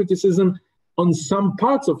lot of criticism on some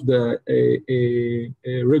parts of the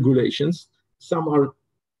regulations. Some are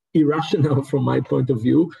irrational from my point of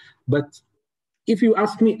view. But if you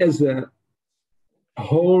ask me as a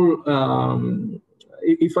whole,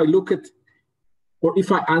 if I look at, or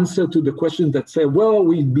if I answer to the question that say, well,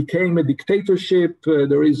 we became a dictatorship,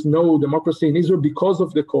 there is no democracy in Israel because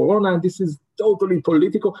of the corona, and this is totally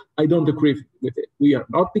political, I don't agree with it. We are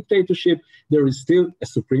not dictatorship. There is still a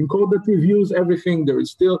Supreme Court that reviews everything. There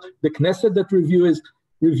is still the Knesset that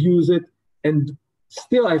reviews it. And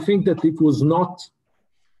still, I think that it was not,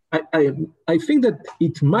 I think that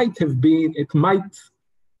it might have been,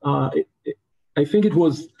 I think it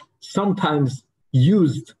was sometimes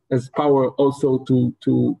used as power also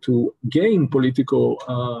to gain political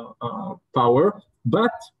power,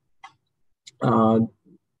 but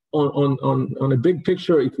on a big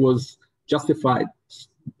picture, it was justified.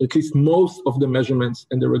 At least most of the measurements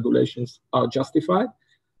and the regulations are justified.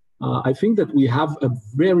 I think that we have a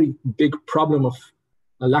very big problem of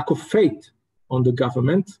a lack of faith on the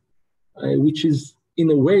government, which is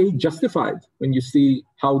in a way justified when you see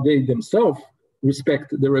how they themselves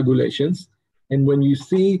respect the regulations. And when you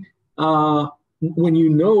see, when you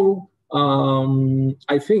know,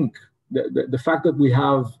 I think the fact that we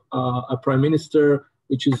have a prime minister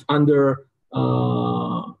which is under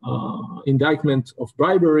indictment of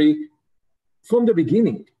bribery from the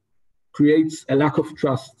beginning creates a lack of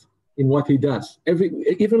trust in what he does.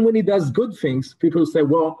 Even when he does good things, people say,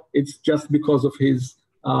 well, it's just because of his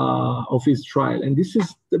trial. And this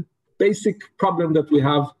is the basic problem that we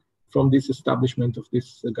have from this establishment of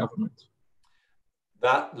this government.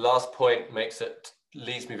 That last point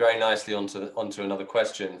leads me very nicely onto another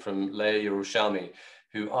question from Leah Yerushalmi,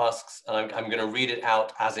 who asks, and I'm going to read it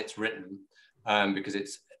out as it's written, because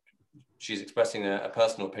she's expressing a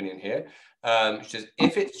personal opinion here. She says,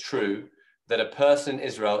 if it's true that a person in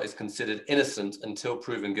Israel is considered innocent until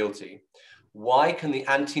proven guilty, why can the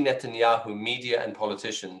anti-Netanyahu media and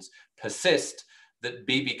politicians persist that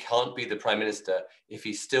Bibi can't be the prime minister if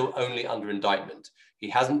he's still only under indictment? He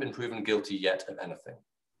hasn't been proven guilty yet of anything.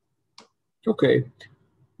 Okay.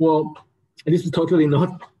 Well, this is totally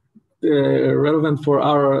not relevant for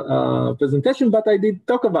our presentation, but I did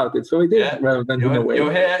talk about it, so it is relevant in a way.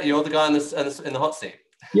 You're here. You're the guy in the hot seat.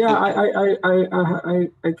 Yeah, I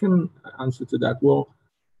can answer to that. Well,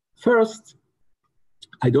 first,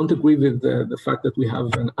 I don't agree with the fact that we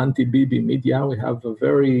have an anti-Bibi media. We have a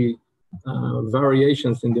very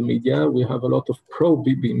variations in the media. We have a lot of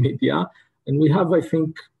pro-Bibi media, and we have, I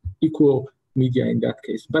think, equal media in that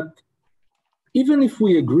case. But even if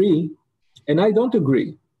we agree, and I don't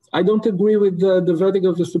agree with the verdict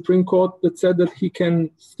of the Supreme Court that said that he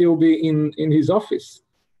can still be in his office.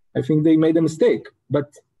 I think they made a mistake,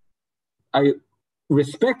 but I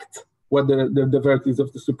respect what the verdict is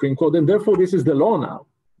of the Supreme Court, and therefore this is the law now.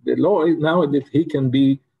 The law is now that he can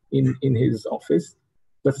be in his office,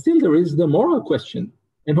 but still there is the moral question.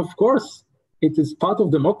 And of course, it is part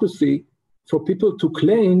of democracy for people to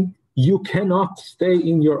claim you cannot stay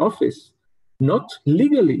in your office, not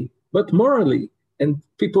legally, but morally. And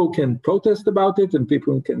people can protest about it, and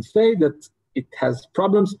people can say that it has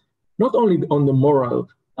problems, not only on the moral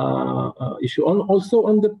issue, also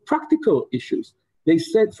on the practical issues. They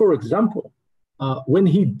said, for example, when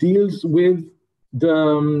he deals with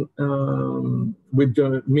the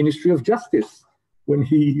Ministry of Justice, when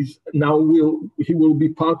he will be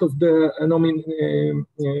part of the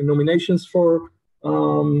nominations for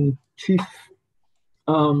chief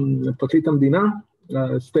Parklit Hamdina,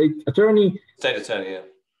 state attorney. Yeah.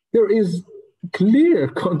 There is clear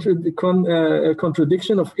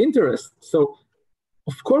contradiction of interest. So,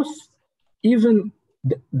 of course, even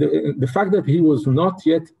the fact that he was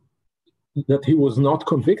not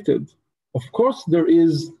convicted, of course, there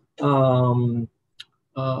is chezkat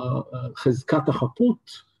hachaput,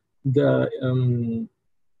 the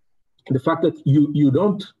fact that you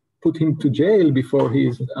don't put him to jail before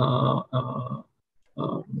he's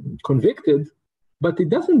convicted, but it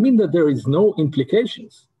doesn't mean that there is no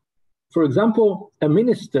implications. For example, a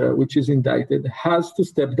minister which is indicted has to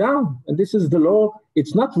step down, and this is the law.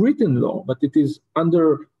 It's not written law, but it is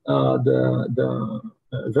under the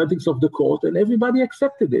verdicts of the court, and everybody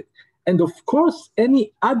accepted it. And of course,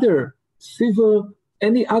 any other civil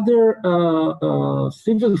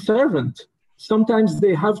servant, sometimes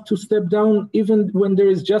they have to step down even when there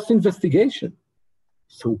is just investigation.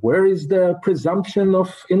 So where is the presumption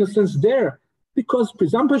of innocence there? Because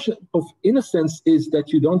presumption of innocence is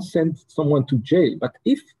that you don't send someone to jail. But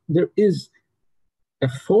if there is a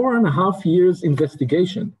 4.5 years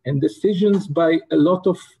investigation and decisions by a lot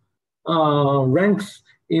of ranks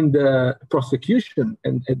in the prosecution,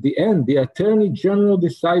 and at the end, the Attorney General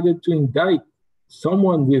decided to indict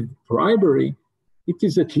someone with bribery, it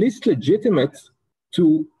is at least legitimate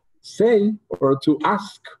to say or to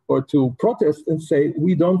ask or to protest and say,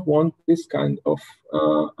 we don't want this kind of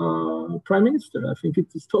prime minister. I think it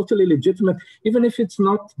is totally legitimate, even if it's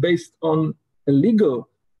not based on a legal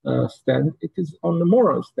stand, it is on a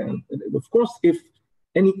moral stand. And of course, if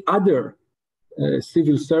any other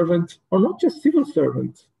civil servant, or not just civil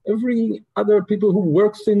servant, every other people who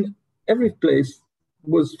works in every place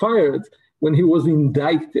was fired when he was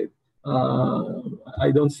indicted.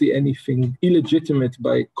 I don't see anything illegitimate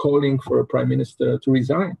by calling for a prime minister to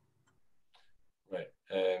resign. Right.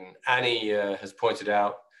 Annie has pointed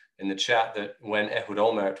out in the chat that when Ehud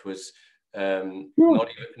Olmert was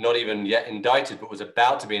not even yet indicted, but was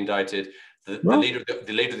about to be indicted, the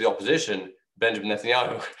leader of the opposition, Benjamin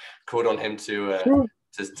Netanyahu, called on him to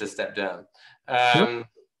step down.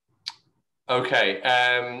 Okay,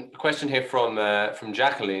 a question here from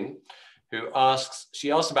Jacqueline, who asks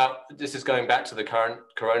about, this is going back to the current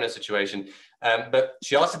corona situation, but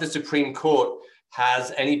she asked if the Supreme Court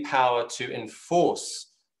has any power to enforce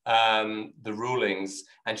the rulings,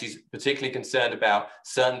 and she's particularly concerned about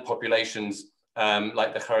certain populations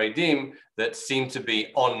like the Haredim that seem to be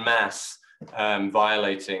en masse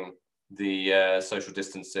violating the social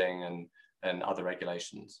distancing and other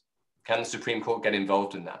regulations. Can the Supreme Court get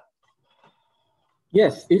involved in that?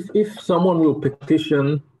 Yes, if someone will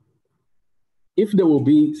petition, if there will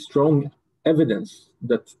be strong evidence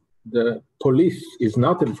that the police is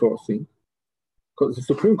not enforcing, because the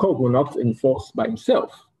Supreme Court will not enforce by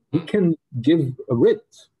himself. He can give a writ,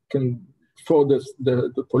 for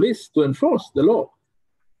the police to enforce the law.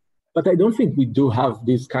 But I don't think we do have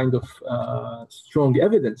this kind of strong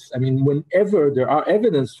evidence. I mean, whenever there are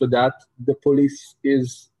evidence for that, the police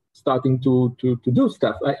is starting to do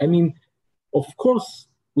stuff. I mean, of course,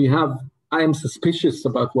 I am suspicious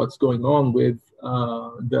about what's going on with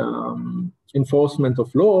the enforcement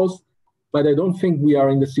of laws, but I don't think we are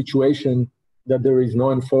in the situation that there is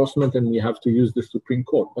no enforcement and we have to use the Supreme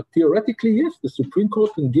Court. But theoretically, yes, the Supreme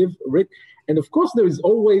Court can give writ. And of course, there is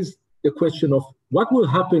always the question of what will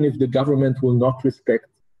happen if the government will not respect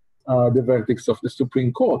the verdicts of the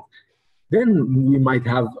Supreme Court. Then we might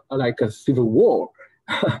have like a civil war.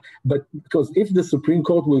 But because if the Supreme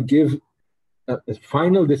Court will give a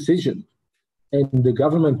final decision and the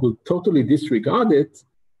government will totally disregard it,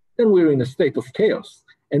 then we're in a state of chaos.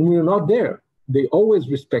 And we're not there. They always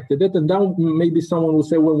respected it. And now maybe someone will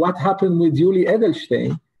say, well, what happened with Yuli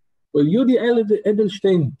Edelstein? Well, Yuli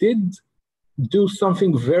Edelstein did do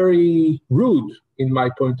something very rude, in my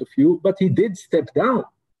point of view, but he did step down.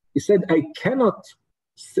 He said, I cannot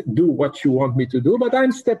do what you want me to do, but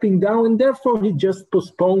I'm stepping down. And therefore, he just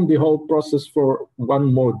postponed the whole process for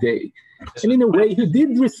one more day. And in a way, he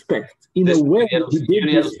did respect. Yuli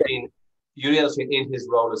Edelstein in his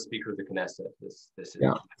role as Speaker of the Knesset.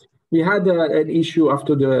 Yeah. We had an issue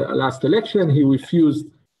after the last election. He refused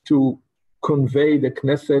to convey the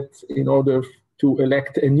Knesset in order to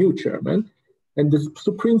elect a new chairman. And the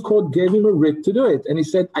Supreme Court gave him a writ to do it. And he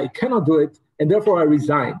said, I cannot do it, and therefore I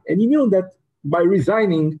resign. And he knew that by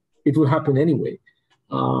resigning, it would happen anyway.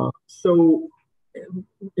 And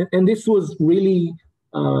this was really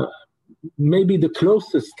maybe the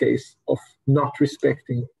closest case of not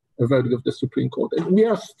respecting a verdict of the Supreme Court. And we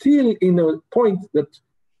are still in a point that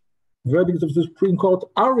verdicts of the Supreme Court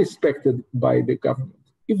are respected by the government.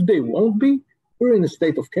 If they won't be, we're in a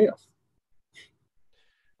state of chaos.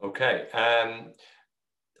 Okay.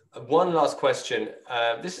 One last question.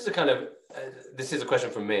 This is a question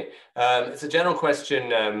from me. It's a general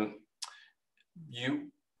question.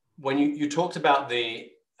 When you talked about the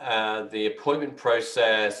appointment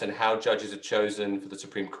process and how judges are chosen for the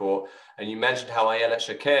Supreme Court, and you mentioned how Ayelet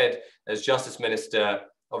Shaked, as Justice Minister,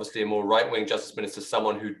 obviously a more right-wing Justice Minister,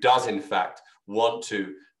 someone who does in fact want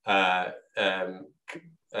to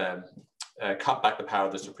cut back the power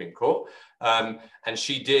of the Supreme Court. And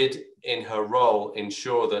she did, in her role,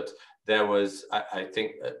 ensure that there was, I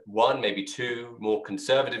think, one, maybe two more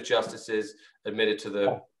conservative justices admitted to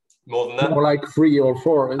the, more than that? More like 3 or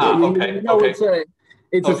 4. Okay.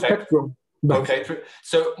 It's a spectrum. Okay.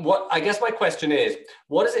 So I guess my question is,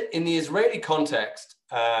 what is it in the Israeli context?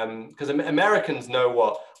 Because Americans know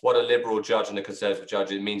what a liberal judge and a conservative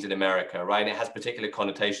judge it means in America, right? And it has particular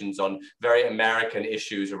connotations on very American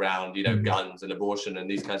issues around, guns and abortion and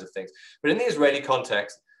these kinds of things. But in the Israeli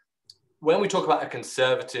context, when we talk about a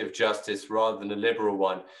conservative justice rather than a liberal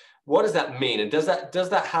one, what does that mean? And does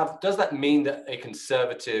that mean that a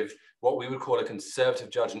conservative, what we would call a conservative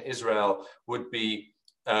judge in Israel, would be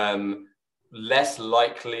less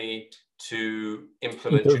likely to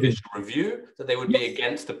implement judicial review, that they would be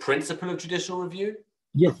against the principle of judicial review?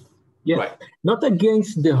 Yes. Right. Not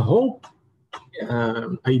against the whole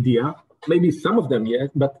idea, maybe some of them, yes,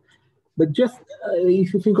 but just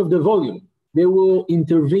if you think of the volume, they will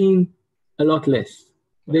intervene a lot less.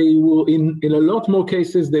 They will, in a lot more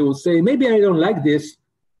cases, they will say, maybe I don't like this,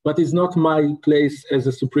 but it's not my place as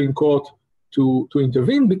a Supreme Court to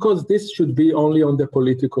intervene, because this should be only on the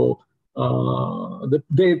political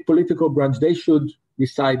the political branch. They should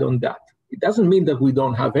decide on that. It doesn't mean that we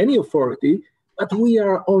don't have any authority, but we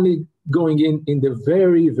are only going in the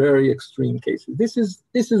very, very extreme cases. This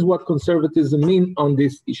is what conservatism means on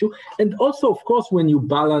this issue. And also, of course, when you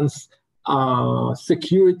balance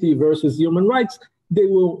security versus human rights, they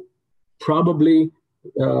will probably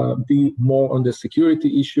be more on the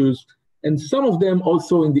security issues. And some of them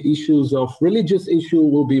also in the issues of religious issue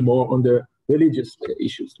will be more on the religious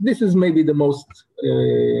issues. This is maybe the most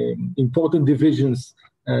important divisions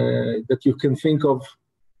that you can think of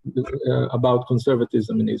about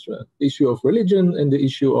conservatism in Israel. The issue of religion and the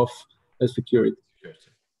issue of security.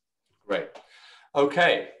 Great.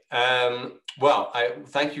 Okay. Well, I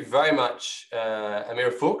thank you very much,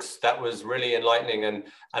 Amir Fuchs. That was really enlightening, and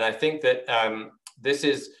I think that this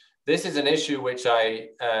is an issue which I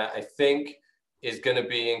think is going to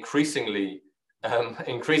be increasingly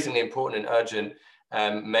important and urgent.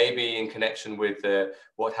 Maybe in connection with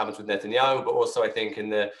what happens with Netanyahu, but also I think in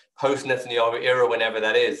the post-Netanyahu era, whenever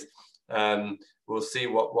that is, we'll see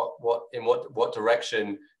what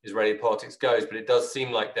direction Israeli politics goes. But it does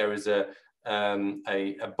seem like there is a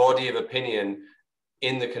body of opinion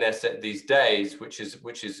in the Knesset these days, which is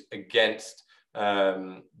against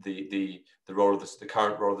the role of the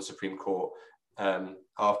current role of the Supreme Court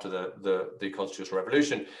after the constitutional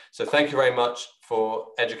revolution. So thank you very much for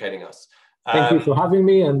educating us. Thank you for having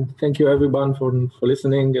me, and thank you everyone for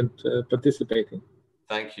listening and participating.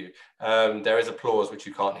 Thank you. There is applause which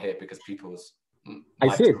you can't hear because people's I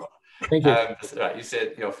see it. Thank you. Right, you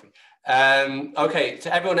said okay,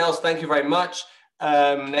 to everyone else, thank you very much.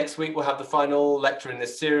 Next week we'll have the final lecture in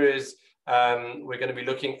this series. We're going to be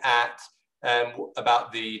looking at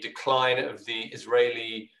about the decline of the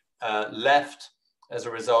Israeli left as a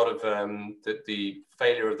result of the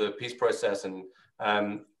failure of the peace process and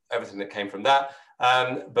everything that came from that.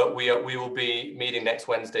 But we will be meeting next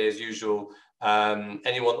Wednesday as usual.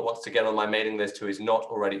 Anyone that wants to get on my mailing list who is not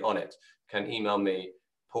already on it can email me,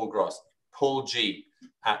 Paul Gross,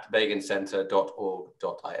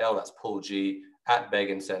 paulg@begincentre.org.il. That's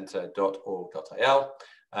paulg@begincentre.org.il.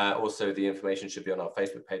 Also, the information should be on our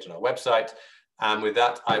Facebook page and our website. And with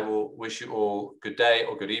that, I will wish you all good day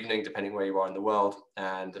or good evening, depending where you are in the world.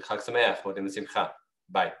 And Chag Sameach, Modim L'Simcha.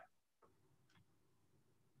 Bye.